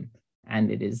 And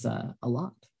it is a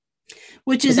lot.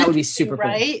 That would be super cool.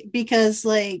 Right? Because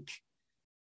like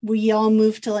we all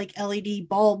moved to like LED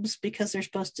bulbs because they're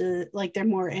supposed to, like, they're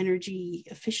more energy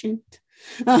efficient.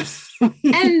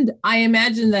 And I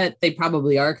imagine that they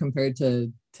probably are compared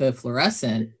to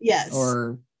fluorescent,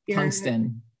 or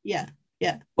tungsten. Yeah.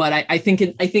 But I think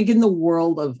in the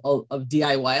world of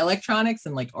DIY electronics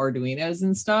and like Arduinos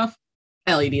and stuff,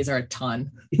 LEDs are a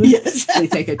ton. Yes. They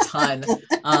take a ton.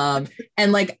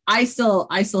 And like I still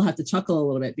have to chuckle a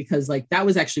little bit, because like that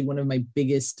was actually one of my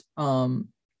biggest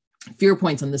fear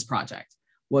points on this project,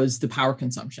 was the power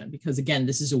consumption, because again,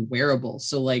 this is a wearable,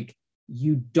 so like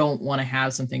you don't want to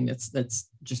have something that's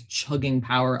just chugging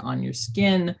power on your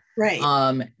skin, right?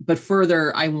 But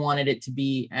further, I wanted it to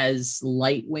be as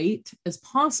lightweight as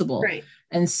possible, right?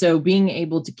 And so being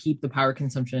able to keep the power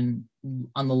consumption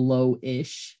on the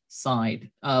low-ish side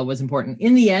was important.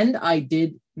 In the end, I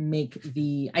did make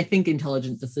the, I think,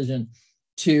 intelligent decision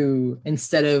to,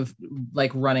 instead of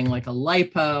like running like a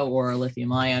LiPo or a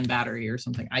lithium ion battery or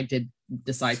something, I did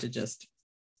decide to just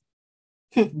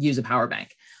use a power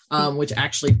bank, which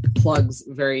actually plugs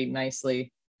very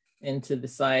nicely into the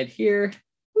side here,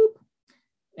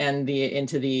 and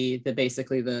into the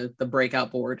basically the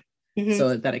breakout board,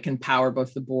 so that it can power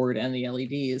both the board and the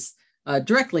LEDs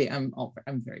directly. I'm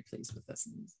very pleased with this.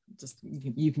 Just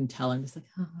you can tell I'm just like,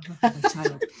 my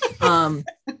child.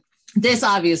 This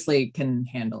obviously can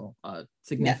handle a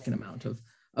significant amount of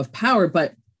power,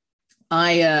 but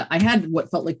I had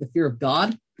what felt like the fear of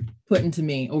God put into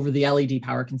me over the LED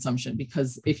power consumption,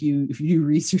 because if you do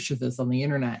research of this on the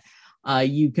internet,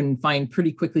 you can find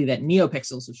pretty quickly that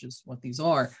NeoPixels, which is what these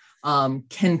are,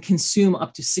 can consume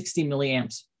up to 60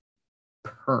 milliamps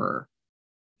per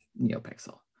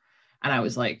NeoPixel. And I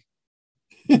was like,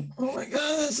 oh my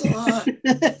God, that's a lot.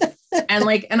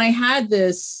 and I had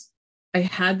this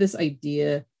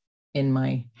idea in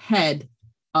my head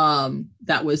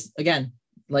that was, again,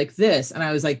 like this. And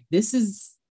I was like, this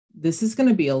is going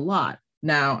to be a lot.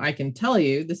 Now I can tell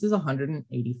you, this is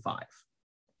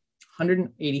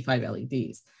 185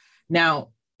 LEDs. Now,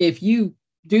 if you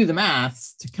do the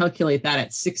maths to calculate that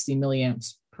at 60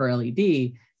 milliamps per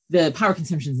LED, the power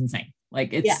consumption is insane. Like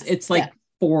it's like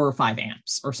 4 or 5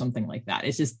 amps or something like that.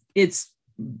 It's just, it's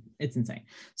insane.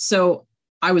 So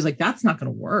I was like, that's not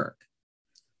going to work.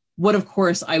 What, of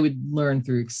course, I would learn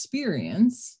through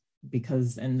experience,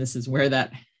 and this is where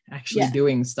that actually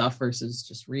doing stuff versus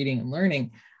just reading and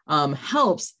learning,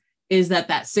 helps is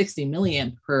that 60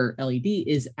 milliamp per LED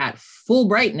is at full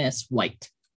brightness white.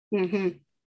 Mm-hmm.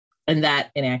 And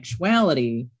that in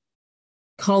actuality,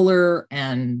 color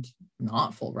and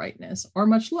not full brightness are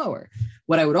much lower.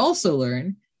 What I would also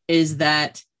learn is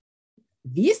that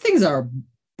these things are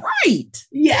bright.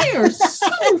 Yeah. They are so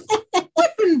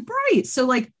flipping bright. So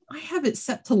like I have it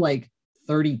set to like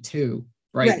 32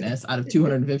 brightness out of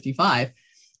 255.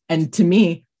 And to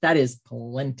me, that is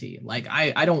plenty. Like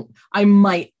I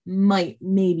might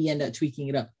maybe end up tweaking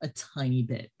it up a tiny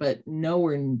bit, but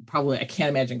nowhere probably, I can't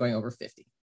imagine going over 50.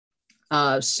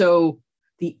 So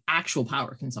the actual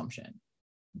power consumption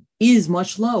is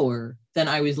much lower than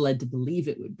I was led to believe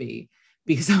it would be,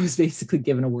 because I was basically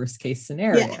given a worst case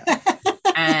scenario. Yeah.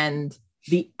 And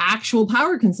the actual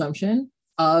power consumption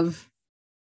of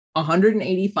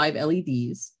 185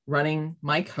 LEDs running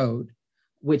my code,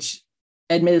 which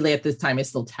admittedly at this time is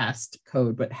still test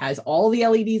code, but has all the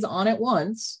LEDs on at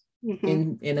once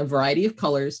in a variety of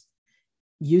colors,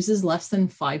 uses less than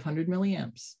 500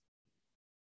 milliamps.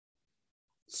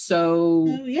 So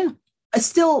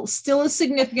still a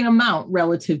significant amount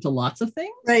relative to lots of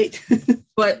things, right?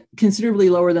 But considerably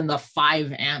lower than the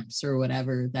 5 amps or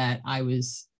whatever that I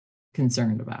was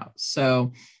concerned about.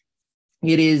 So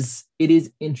it is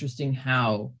interesting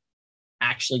how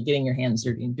actually getting your hands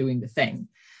dirty and doing the thing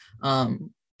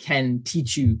can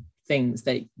teach you things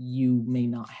that you may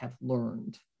not have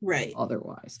learned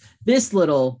otherwise. This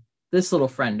little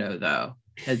friendo though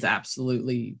has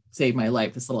absolutely saved my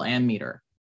life. This little ammeter,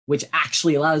 which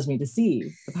actually allows me to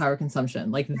see the power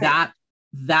consumption, like that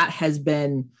has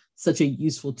been such a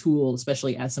useful tool,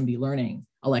 especially as somebody learning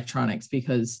electronics,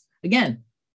 because again,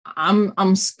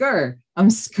 I'm scared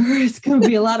it's going to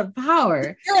be a lot of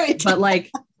power. Right. But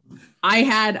like I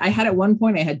had at one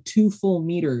point, I had 2 full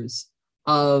meters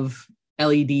of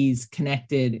LEDs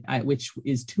connected, which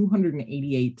is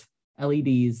 288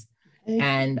 LEDs. Okay.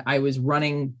 And I was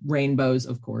running rainbows,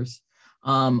 of course,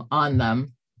 on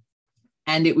them.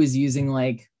 And it was using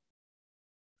like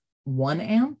 1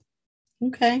 amp.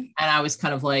 Okay. And I was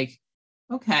kind of like,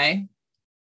 okay,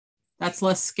 that's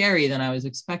less scary than I was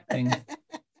expecting.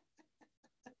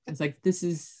 It's like, this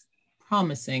is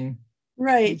promising.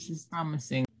 Right. This is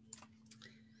promising.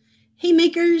 Hey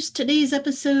makers, today's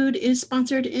episode is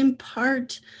sponsored in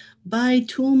part by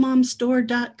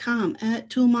toolmomstore.com. At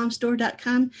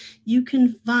toolmomstore.com, you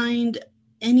can find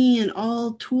any and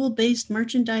all tool-based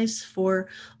merchandise for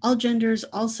all genders,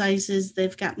 all sizes.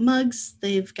 They've got mugs,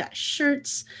 they've got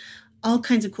shirts, all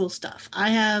kinds of cool stuff. I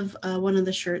have one of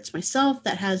the shirts myself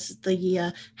that has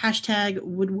the hashtag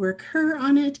woodworkher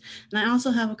on it. And I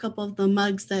also have a couple of the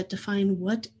mugs that define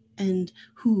what and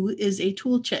who is a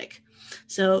tool chick.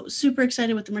 So super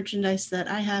excited with the merchandise that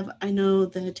I have. I know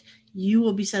that you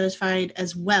will be satisfied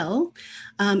as well.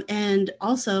 And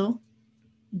also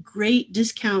great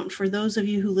discount for those of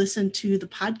you who listen to the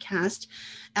podcast.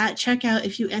 At checkout,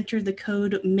 if you enter the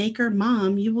code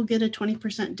MAKERMOM, you will get a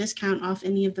 20% discount off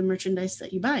any of the merchandise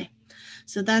that you buy.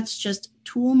 So that's just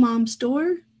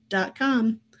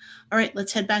toolmomstore.com. All right,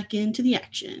 let's head back into the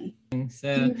action.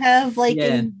 So you have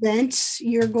events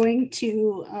you're going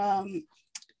to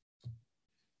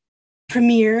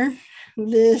premiere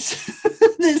this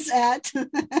at. So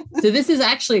this is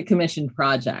actually a commissioned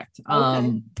project.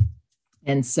 Okay.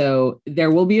 And so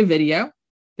there will be a video,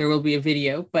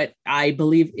 but I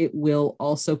believe it will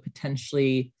also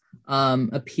potentially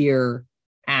appear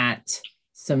at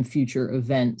some future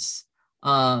events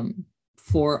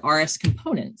for RS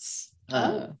Components,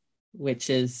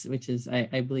 which is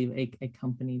I believe a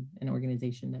company, an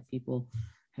organization that people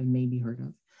have maybe heard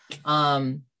of.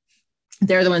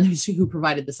 They're the ones who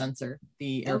provided the sensor,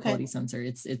 the air quality sensor.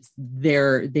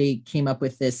 They came up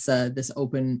with this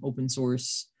open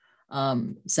source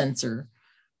sensor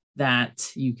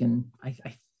that you can, I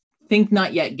think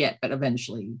not yet get, but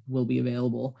eventually will be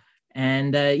available.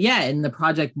 And in the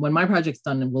project, when my project's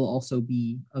done, it will also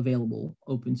be available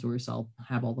open source. I'll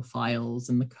have all the files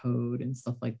and the code and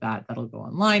stuff like that. That'll go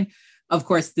online. Of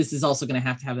course, this is also going to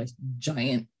have a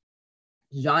giant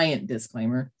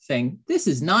disclaimer saying this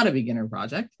is not a beginner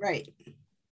project. Right.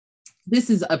 This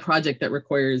is a project that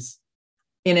requires,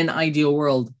 in an ideal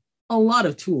world, a lot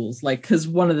of tools. Like, because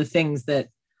one of the things that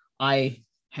I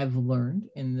have learned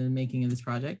in the making of this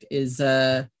project is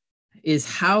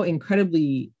how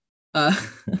incredibly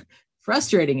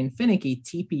frustrating and finicky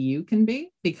TPU can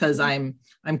be, because I'm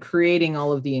creating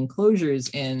all of the enclosures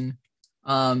in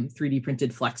 3D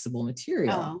printed flexible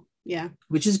material. Oh, yeah.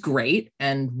 Which is great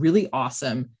and really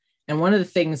awesome. And one of the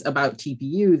things about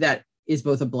TPU that is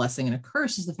both a blessing and a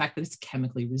curse is the fact that it's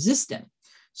chemically resistant.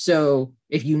 So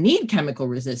if you need chemical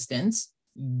resistance,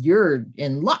 you're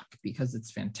in luck because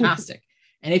it's fantastic.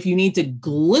 And if you need to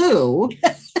glue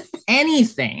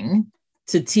anything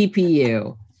to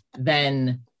TPU,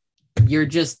 then you're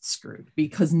just screwed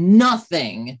because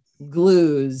nothing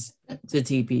glues to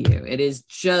TPU. It is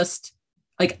just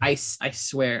like I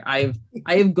swear I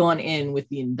have gone in with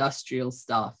the industrial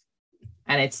stuff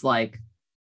and it's like,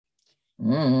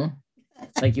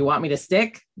 like you want me to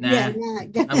stick? Nah,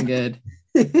 yeah. I'm good.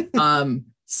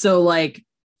 So like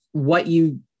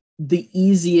the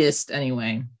easiest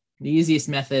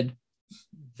method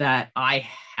that I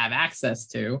have access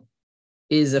to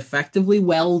is effectively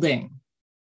welding,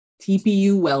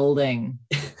 TPU welding.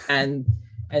 and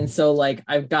so like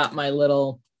I've got my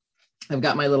little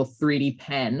 3D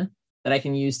pen that I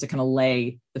can use to kind of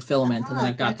lay the filament. And then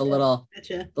I've got the little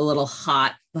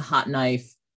hot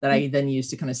knife that I then use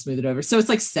to kind of smooth it over. So it's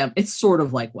like, it's sort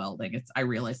of like welding. I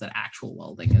realize that actual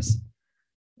welding is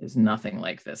nothing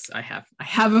like this. I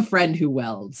have a friend who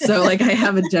welds. So like I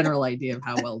have a general idea of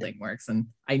how welding works. And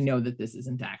I know that this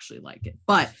isn't actually like it,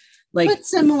 but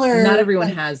similar. Not everyone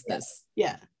has this.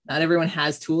 Yeah. Not everyone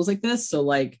has tools like this. So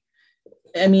like,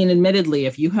 I mean, admittedly,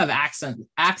 if you have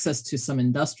access to some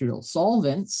industrial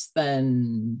solvents,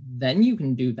 then you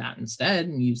can do that instead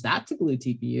and use that to glue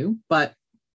TPU. But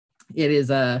it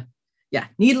is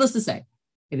needless to say,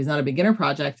 it is not a beginner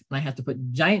project, and I have to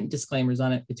put giant disclaimers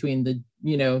on it between the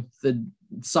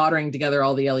soldering together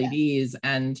all the LEDs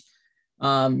and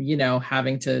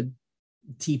having to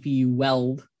TPU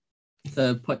weld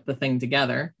to put the thing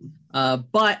together.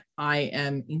 But I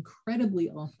am incredibly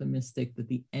optimistic that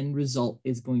the end result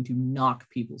is going to knock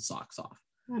people's socks off.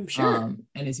 I'm sure.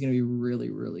 And it's going to be really,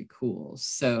 really cool.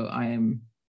 So I am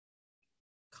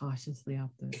cautiously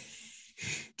optimistic.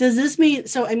 Does this mean,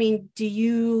 do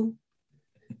you,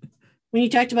 when you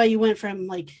talked about you went from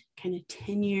like kind of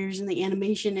 10 years in the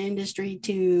animation industry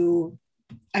to,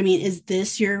 is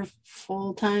this your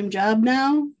full-time job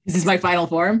now? This is my final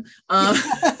form.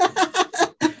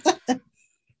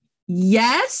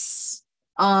 Yes.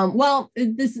 Well,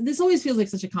 this always feels like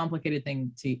such a complicated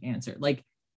thing to answer. Like,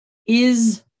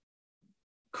 is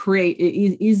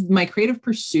my creative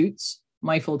pursuits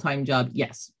my full-time job?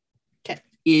 Yes. Okay.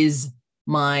 Is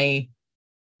my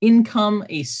income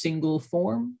a single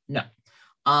form? No.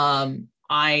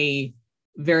 I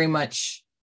very much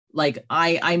like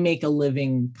I make a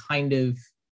living kind of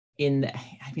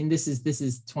this is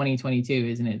 2022,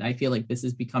 isn't it? I feel like this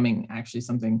is becoming actually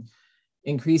something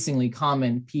increasingly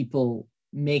common, people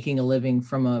making a living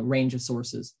from a range of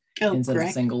sources instead of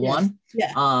a single one.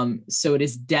 Yeah. So it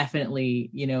is definitely,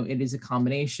 it is a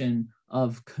combination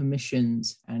of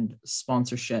commissions and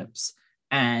sponsorships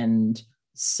and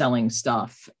selling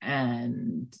stuff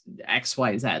and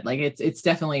XYZ. Like it's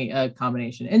definitely a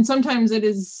combination. And sometimes it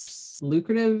is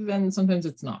lucrative and sometimes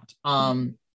it's not.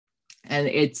 And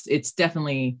it's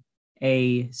definitely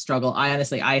a struggle.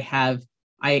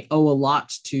 I owe a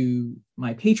lot to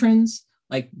my patrons.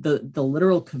 Like the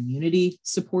literal community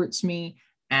supports me,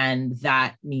 and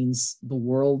that means the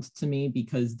world to me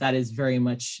because that is very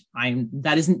much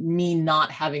that isn't me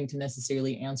not having to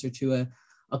necessarily answer to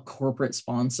a corporate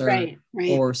sponsor right.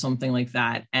 or something like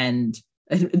that. And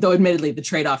though admittedly the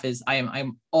trade-off is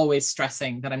I'm always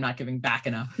stressing that I'm not giving back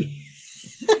enough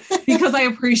because I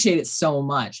appreciate it so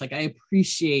much. Like I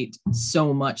appreciate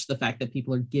so much the fact that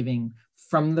people are giving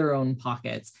from their own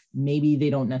pockets. Maybe they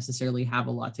don't necessarily have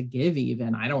a lot to give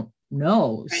even. I don't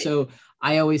know. Right. So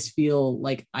I always feel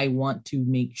like I want to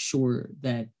make sure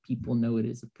that people know it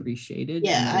is appreciated.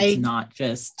 Yeah. It's not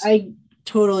just... I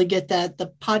totally get that. The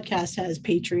podcast has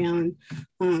Patreon.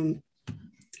 And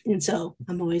so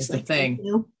I'm always it's like, thank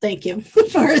you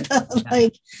for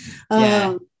the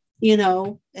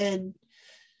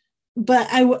but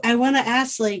I want to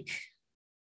ask, like,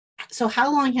 so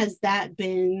how long has that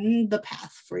been the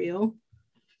path for you?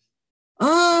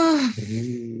 I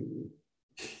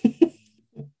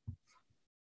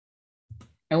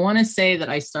want to say that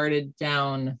I started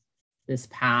down this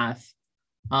path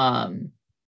a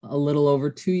little over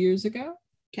 2 years ago.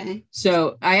 Okay.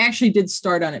 So I actually did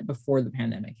start on it before the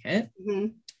pandemic hit,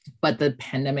 but the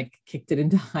pandemic kicked it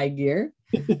into high gear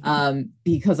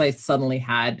because I suddenly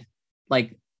had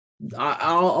like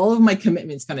all of my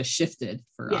commitments kind of shifted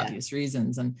for obvious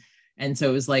reasons. And so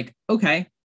it was like, okay,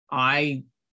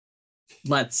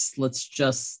 let's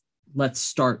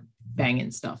start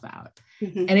banging stuff out.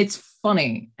 And it's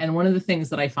funny. And one of the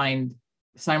things that I find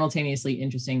simultaneously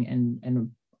interesting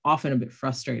and often a bit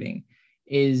frustrating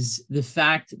is the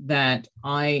fact that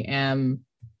I am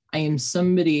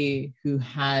somebody who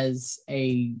has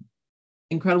a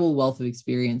incredible wealth of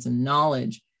experience and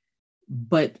knowledge,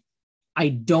 but I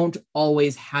don't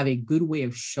always have a good way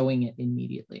of showing it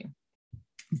immediately,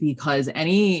 because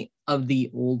any of the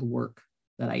old work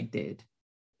that I did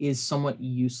is somewhat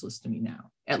useless to me now,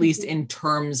 at least in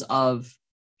terms of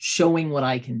showing what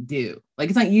I can do. Like,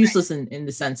 it's not useless in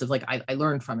the sense of like, I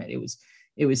learned from it. It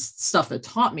was stuff that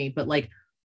taught me, but like,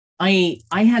 I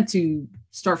had to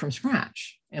start from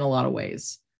scratch in a lot of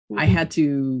ways. I had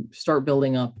to start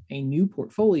building up a new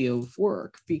portfolio of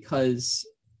work, because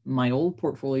my old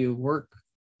portfolio of work,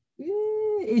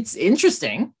 it's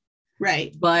interesting,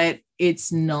 right? But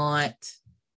it's not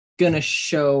going to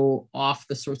show off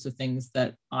the sorts of things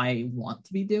that I want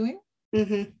to be doing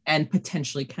and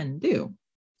potentially can do.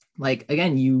 Like,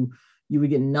 again, you would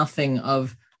get nothing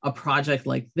of a project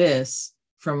like this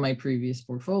from my previous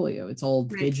portfolio. It's all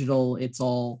digital. It's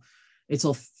all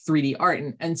 3D art.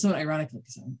 And so ironically,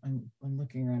 because I'm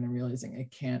looking around and realizing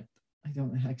I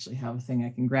don't actually have a thing I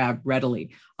can grab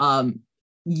readily.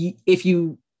 If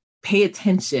you pay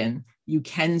attention, you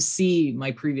can see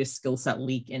my previous skill set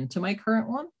leak into my current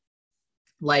one.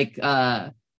 Like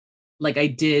I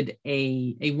did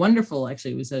a wonderful,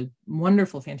 actually, it was a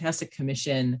wonderful, fantastic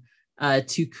commission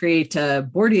to create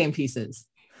board game pieces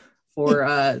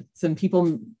for some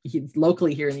people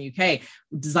locally here in the UK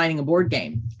designing a board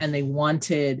game, and they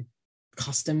wanted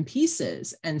custom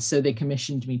pieces. And so they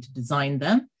commissioned me to design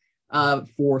them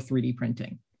for 3D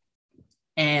printing.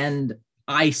 And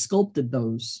I sculpted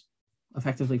those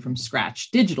effectively from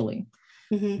scratch digitally,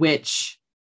 which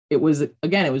it was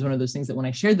one of those things that when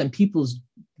I shared them, people's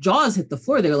jaws hit the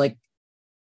floor. They were like,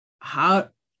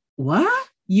 what?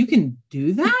 You can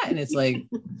do that? And it's like,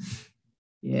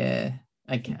 yeah,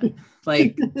 I can.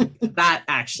 Like, that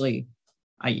actually,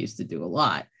 I used to do a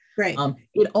lot. Right.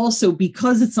 It also,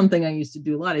 because it's something I used to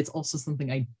do a lot, it's also something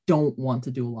I don't want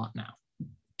to do a lot now.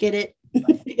 Get it?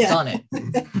 Done it.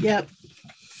 Yep.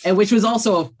 And which was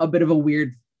also a bit of a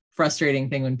weird, frustrating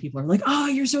thing when people are like, oh,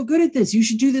 you're so good at this, you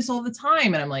should do this all the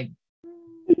time. And I'm like,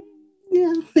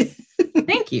 yeah.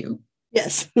 Thank you.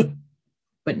 Yes.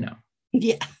 But no.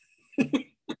 Yeah.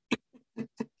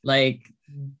 Like,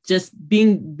 just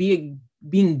being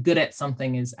good at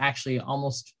something is actually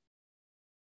almost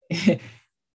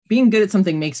being good at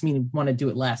something makes me want to do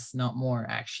it less, not more,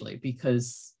 actually,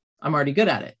 because I'm already good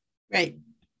at it. Right.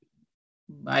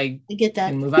 I get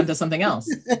that. Can move on to something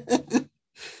else.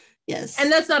 Yes.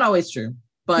 And that's not always true,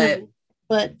 but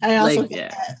I also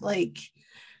get that. Like,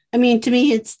 I mean, to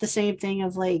me, it's the same thing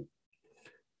of like,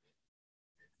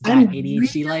 I'm ADHD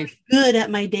really life. Good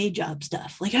at my day job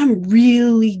stuff. Like, I'm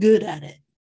really good at it.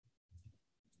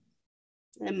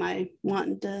 Am I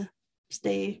wanting to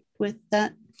stay with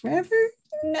that forever?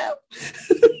 No.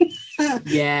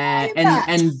 Yeah.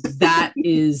 And that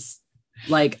is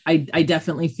like, I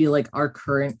definitely feel like our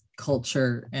current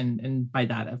culture, and by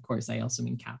that, of course, I also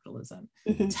mean capitalism,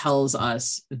 tells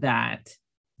us that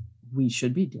we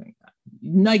should be doing that.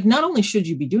 Like, not only should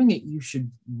you be doing it, you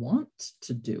should want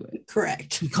to do it.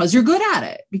 Correct. Because you're good at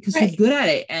it. Because you're good at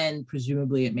it. And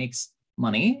presumably it makes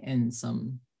money in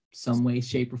some way,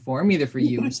 shape, or form, either for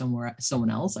you or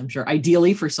someone else. I'm sure,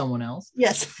 ideally for someone else.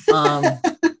 Yes.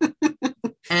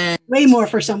 And way more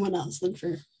for someone else than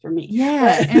for me.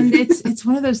 Yeah. And it's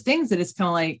one of those things that it's kind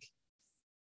of like,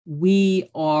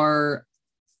 we are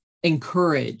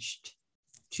encouraged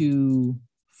to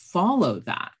follow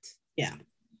that. Yeah.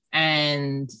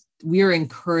 And we are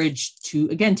encouraged to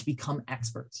become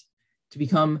experts, to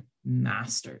become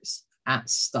masters at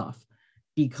stuff,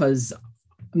 because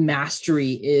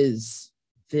mastery is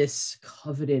this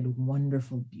coveted,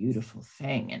 wonderful, beautiful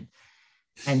thing.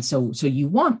 And so you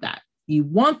want that.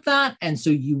 And so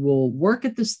you will work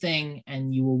at this thing,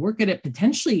 and you will work at it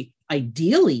potentially,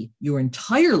 ideally, your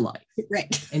entire life.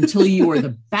 Right. Until you are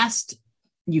the best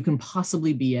you can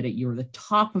possibly be at it. You're the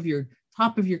top of your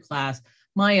class.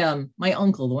 My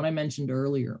uncle, the one I mentioned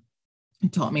earlier, who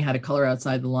taught me how to color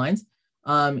outside the lines.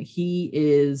 He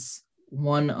is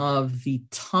one of the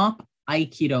top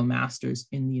Aikido masters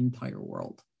in the entire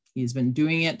world. He's been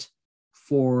doing it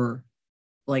for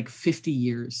like 50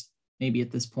 years, maybe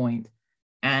at this point.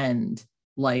 And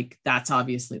like, that's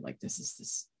obviously like,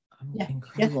 this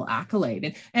incredible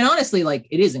accolade. And honestly, like,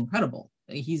 it is incredible.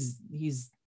 He's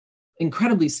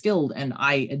incredibly skilled, and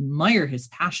I admire his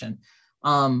passion.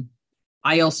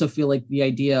 I also feel like the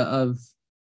idea of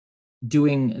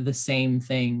doing the same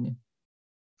thing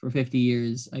for 50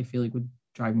 years, I feel like would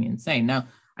drive me insane. Now,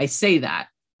 I say that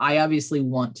I obviously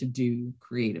want to do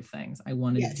creative things. I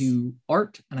want to do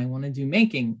art, and I want to do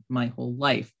making my whole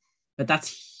life, but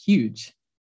that's huge.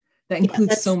 That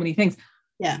includes so many things.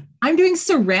 Yeah. I'm doing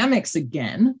ceramics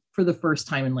again for the first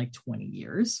time in like 20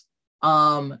 years.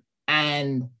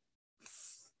 And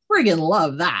friggin'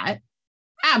 love that.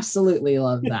 Absolutely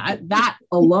love that. That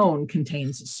alone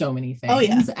contains so many things. Oh,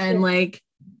 yeah. And like,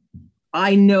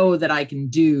 I know that I can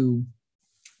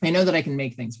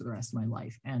make things for the rest of my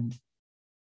life, and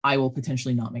I will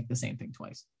potentially not make the same thing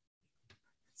twice.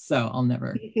 So I'll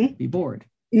never be bored.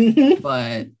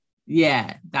 But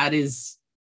yeah, that is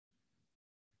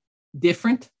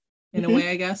different in a way,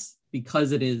 I guess, because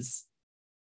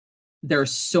there are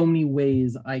so many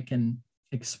ways I can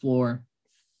explore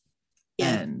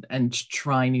and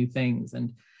try new things.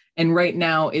 And right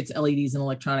now it's LEDs and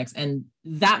electronics, and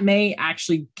that may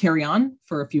actually carry on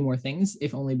for a few more things,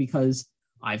 if only because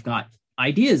I've got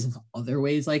ideas of other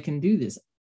ways I can do this,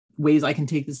 ways I can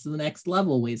take this to the next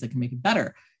level, ways I can make it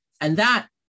better. And that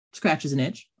scratches an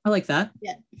itch. I like that.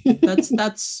 Yeah. that's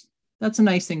a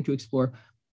nice thing to explore,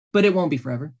 but it won't be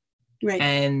forever. Right.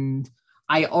 And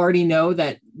I already know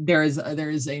that there is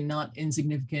a not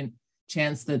insignificant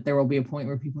chance that there will be a point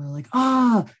where people are like,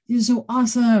 this is so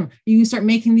awesome, you can start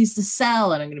making these to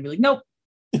sell, and I'm gonna be like, nope,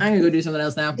 I'm gonna go do something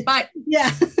else now, bye. Yeah.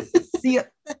 See ya.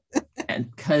 And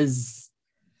because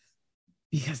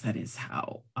that is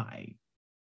how I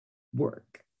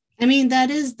work. I mean, that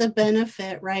is the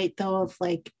benefit, right, though,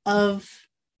 of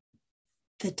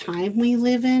the time we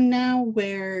live in now,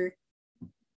 where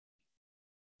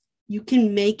you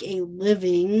can make a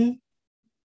living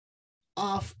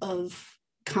off of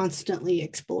constantly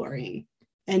exploring,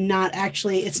 and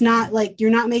it's not like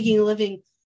you're not making a living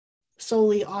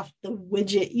solely off the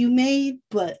widget you made,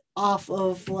 but off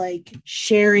of like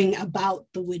sharing about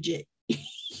the widget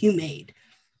you made.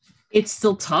 It's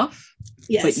still tough.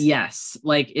 Yes. But yes,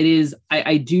 like it is.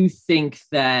 I do think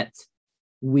that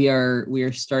we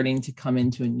are starting to come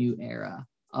into a new era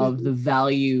of the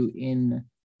value in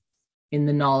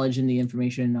the knowledge and the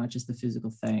information, and not just the physical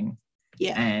thing.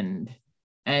 Yeah.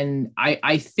 And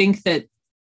I think that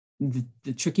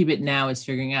the tricky bit now is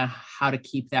figuring out how to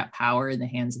keep that power in the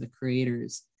hands of the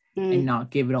creators and not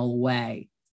give it all away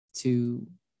to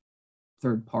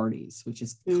third parties, which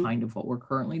is kind of what we're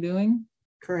currently doing.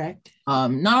 Correct.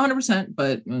 Not 100%,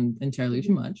 but entirely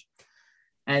too much.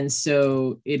 And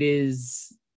so it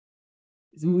is,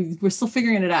 we're still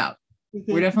figuring it out.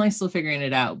 We're definitely still figuring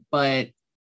it out, but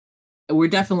we're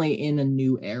definitely in a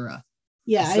new era.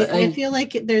 Yeah, so, I feel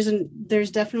like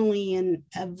there's definitely an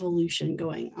evolution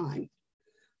going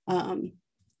on,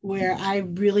 where I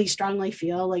really strongly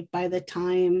feel like by the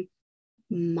time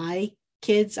my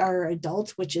kids are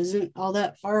adults, which isn't all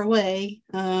that far away,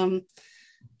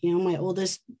 my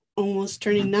oldest almost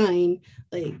turning 9,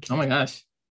 like, oh my gosh.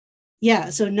 Yeah,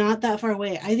 so not that far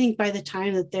away. I think by the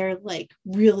time that they're like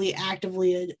really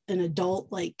actively an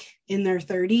adult, like in their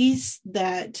 30s,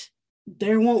 that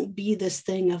there won't be this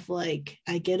thing of like,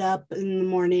 I get up in the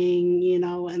morning,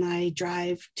 and I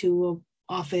drive to an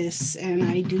office and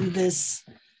I do this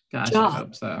job. I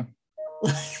hope so.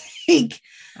 Like,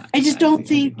 I just don't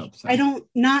think,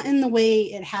 not in the way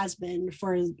it has been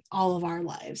for all of our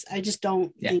lives. I just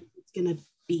don't think it's going to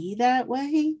be that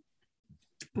way.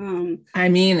 I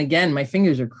mean, again, my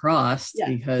fingers are crossed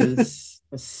because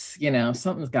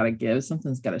something's got to give,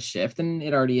 something's got to shift, and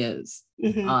it already is.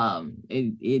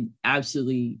 It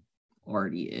absolutely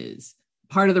already is.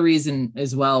 Part of the reason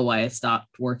as well why I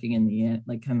stopped working in the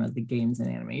like kind of the games and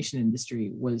animation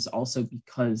industry was also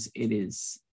because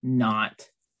it's not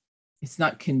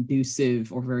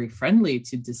conducive or very friendly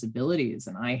to disabilities,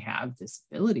 and I have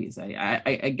disabilities.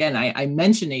 I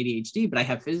mentioned ADHD, but I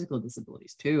have physical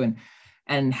disabilities too,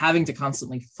 and having to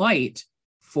constantly fight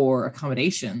for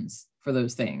accommodations for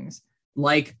those things,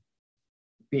 like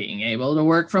being able to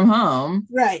work from home,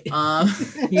 right?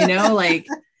 Like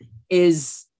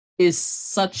is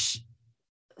such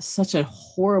a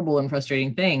horrible and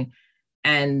frustrating thing.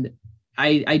 And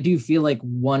I do feel like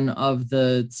one of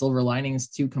the silver linings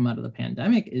to come out of the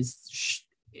pandemic is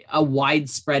a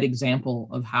widespread example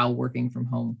of how working from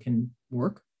home can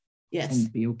work. Yes.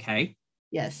 And be okay.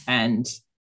 Yes. And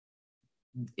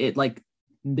it like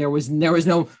there was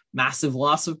no massive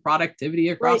loss of productivity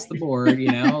across the board,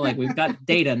 like we've got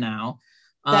data now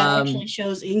that actually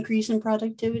shows increase in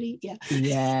productivity.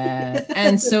 Yeah.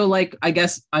 And so like I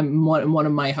guess one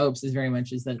of my hopes is very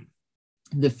much is that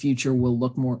the future will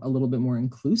look a little bit more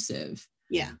inclusive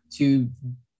to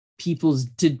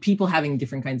people having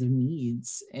different kinds of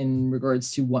needs in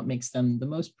regards to what makes them the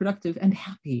most productive and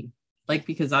happy. Like,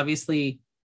 because obviously,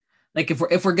 like if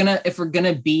we're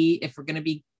gonna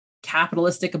be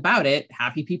capitalistic about it,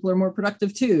 happy people are more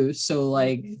productive too. So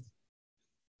like,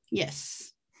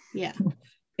 yes, yeah,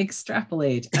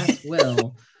 extrapolate at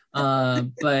will.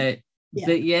 But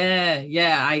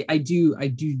I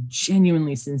do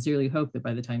genuinely, sincerely hope that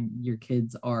by the time your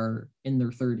kids are in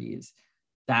their 30s,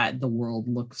 that the world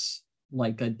looks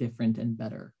like a different and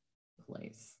better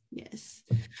place. Yes.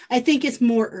 I think it's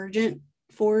more urgent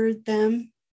for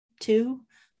them too.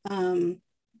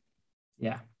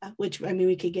 Which, I mean,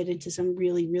 we could get into some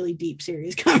really, really deep,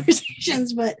 serious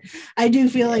conversations, but I do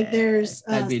feel like there's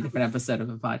that'd be a different episode of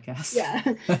a podcast.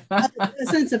 A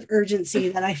sense of urgency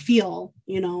that I feel,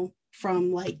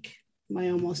 from like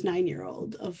my almost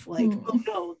 9-year-old of like, oh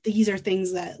no, these are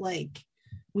things that like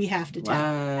we have to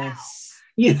tackle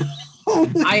now,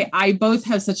 I both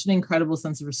have such an incredible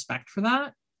sense of respect for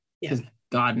that, because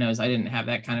God knows I didn't have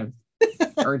that kind of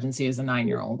urgency as a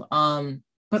 9-year-old.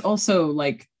 But also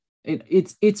like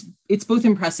it's both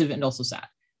impressive and also sad.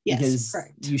 Yes, because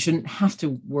correct. You shouldn't have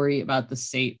to worry about the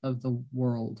state of the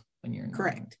world when you're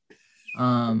correct.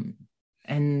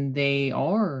 And they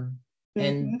are,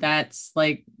 and that's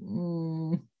like,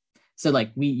 so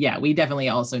like we definitely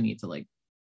also need to like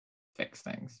fix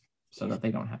things so that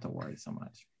they don't have to worry so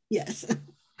much. Yes,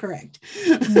 correct.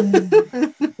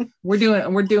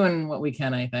 We're doing what we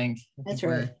can. I think that's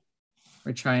right.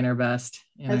 We're trying our best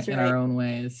in our own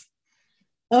ways.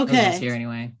 Okay. Here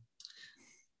anyway.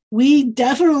 We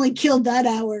definitely killed that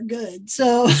hour good.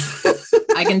 So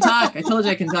I can talk. I told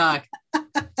you I can talk.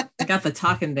 I got the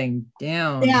talking thing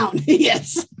down.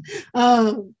 Yes.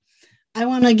 I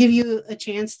want to give you a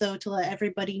chance though to let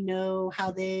everybody know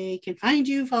how they can find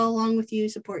you, follow along with you,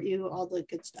 support you, all the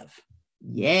good stuff.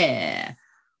 Yeah.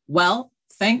 Well,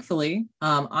 thankfully,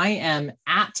 I am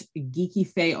at Geeky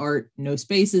Faye Art, no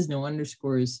spaces, no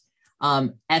underscores.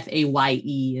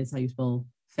 FAYE is how you spell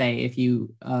Faye. If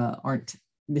you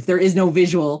if there is no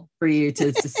visual for you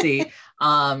to see,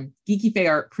 Geeky Faye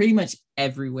Art pretty much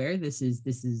everywhere. This is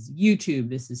YouTube.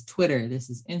 This is Twitter. This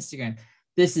is Instagram.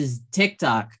 This is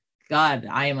TikTok. God,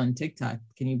 I am on TikTok.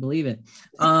 Can you believe it?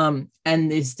 And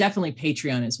it's definitely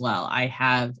Patreon as well. I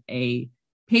have a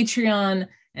Patreon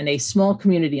and a small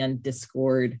community on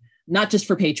Discord, not just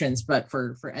for patrons, but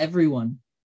for everyone,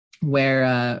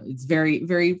 where it's very,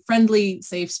 very friendly,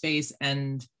 safe space.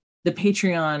 And the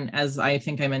Patreon, as I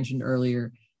think I mentioned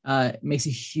earlier, makes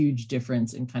a huge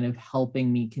difference in kind of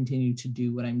helping me continue to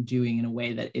do what I'm doing in a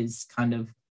way that is kind of,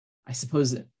 I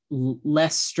suppose,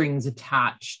 less strings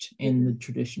attached in the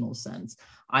traditional sense.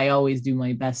 I always do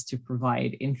my best to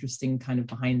provide interesting kind of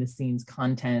behind the scenes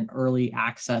content, early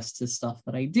access to stuff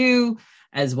that I do,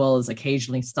 as well as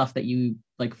occasionally stuff that you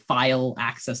like file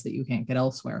access that you can't get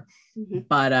elsewhere.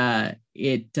 But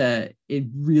it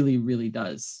really, really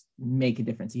does make a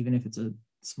difference, even if it's a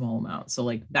small amount. So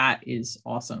like that is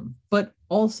awesome. But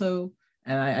also,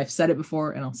 and I've said it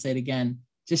before and I'll say it again,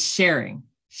 just sharing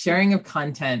of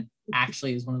content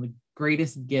actually is one of the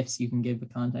greatest gifts you can give a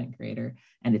content creator,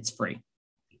 and it's free.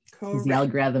 Because the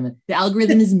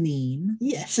algorithm is mean.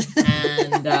 Yes.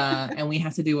 And we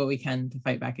have to do what we can to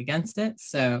fight back against it.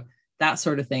 So that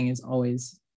sort of thing is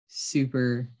always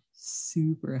super,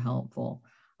 super helpful.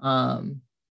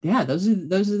 Those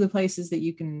are the places that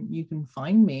you can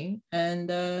find me.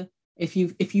 And if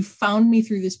you found me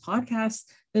through this podcast,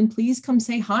 then please come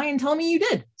say hi and tell me you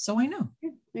did, so I know.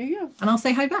 There you go. And I'll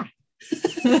say hi back.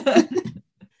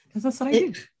 Because that's what I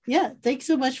do. Yeah, thanks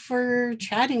so much for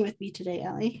chatting with me today,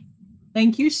 Allie.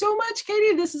 Thank you so much,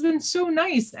 Katie. This has been so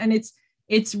nice, and it's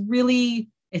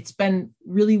been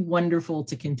really wonderful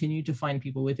to continue to find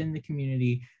people within the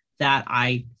community that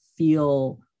I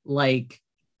feel like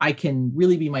I can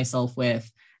really be myself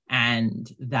with, and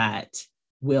that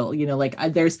will,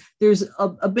 there's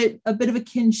a bit of a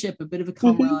kinship, a bit of a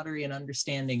camaraderie and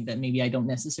understanding that maybe I don't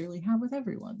necessarily have with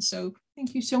everyone. So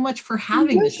thank you so much for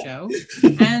having the show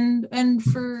and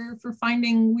for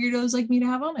finding weirdos like me to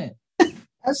have on it.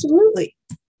 Absolutely.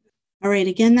 All right.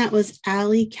 Again, that was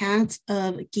Allie Katz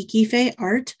of Geeky Faye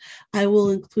Art. I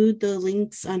will include the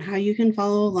links on how you can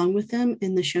follow along with them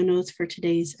in the show notes for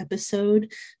today's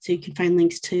episode. So you can find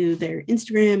links to their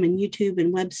Instagram and YouTube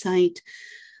and website.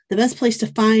 The best place to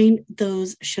find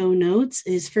those show notes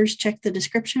is first check the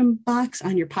description box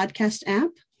on your podcast app.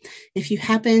 If you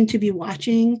happen to be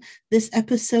watching this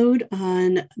episode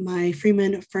on my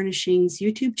Freeman Furnishings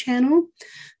YouTube channel,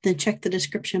 then check the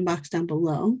description box down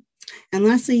below. And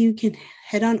lastly, you can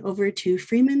head on over to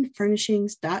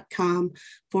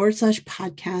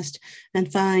freemanfurnishings.com/podcast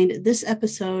and find this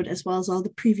episode as well as all the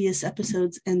previous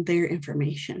episodes and their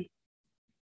information.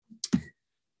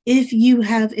 If you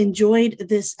have enjoyed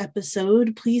this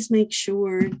episode, please make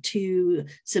sure to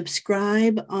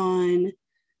subscribe on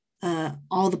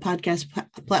all the podcast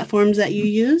platforms that you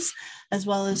use, as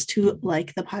well as to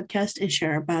like the podcast and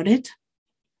share about it.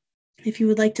 If you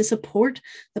would like to support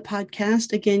the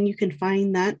podcast, again, you can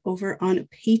find that over on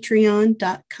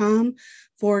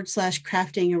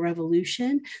patreon.com/crafting a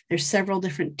revolution. There's several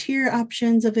different tier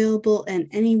options available, and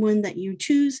anyone that you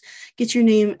choose gets your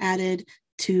name added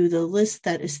to the list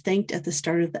that is thanked at the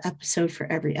start of the episode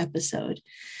for every episode.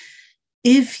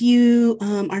 If you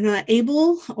are not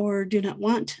able or do not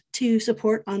want to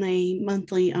support on a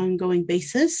monthly ongoing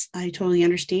basis, I totally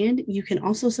understand. You can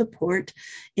also support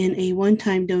in a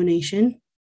one-time donation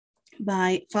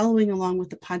by following along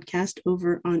with the podcast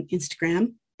over on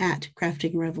Instagram at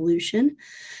Crafting Revolution,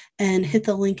 and hit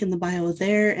the link in the bio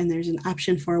there, and there's an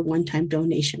option for a one-time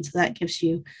donation. So that gives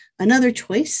you another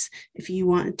choice if you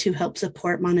want to help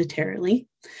support monetarily.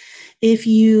 If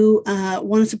you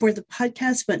want to support the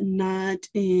podcast, but not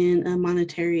in a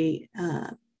monetary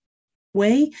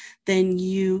way, then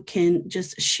you can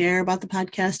just share about the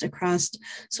podcast across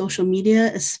social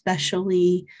media,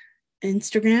 especially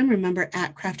Instagram. Remember,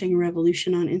 at Crafting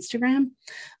Revolution on Instagram.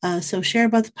 So share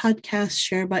about the podcast,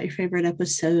 share about your favorite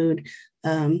episode.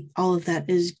 All of that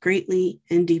is greatly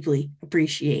and deeply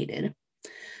appreciated.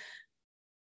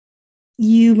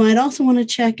 You might also want to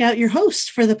check out your host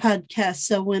for the podcast.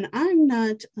 So when I'm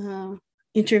not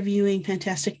interviewing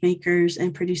fantastic makers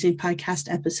and producing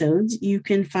podcast episodes, you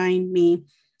can find me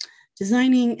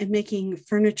designing and making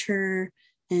furniture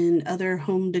and other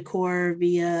home decor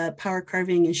via power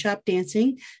carving and shop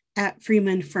dancing at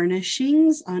Freeman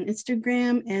Furnishings on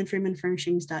Instagram and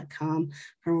freemanfurnishings.com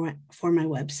for my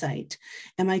website.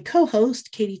 And my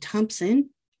co-host, Katie Thompson,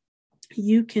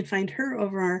 you can find her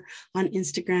over on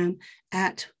Instagram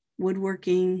at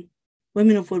Women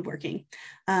of Woodworking.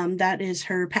 That is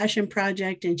her passion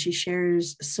project, and she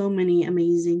shares so many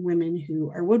amazing women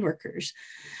who are woodworkers,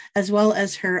 as well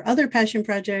as her other passion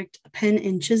project, Pen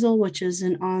and Chisel, which is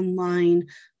an online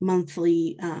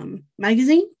monthly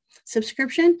magazine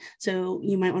subscription. So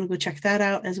you might want to go check that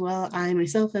out as well. I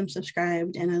myself am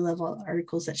subscribed, and I love all the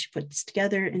articles that she puts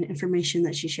together and information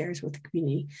that she shares with the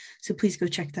community. So please go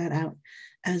check that out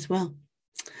as well.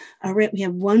 All right, we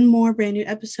have one more brand new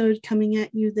episode coming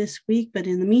at you this week, but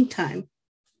in the meantime,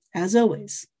 as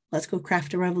always, let's go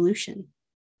craft a revolution.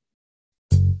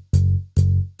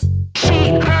 She,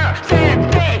 her,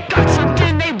 them, they got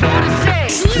something they wanna say.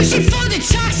 Solutions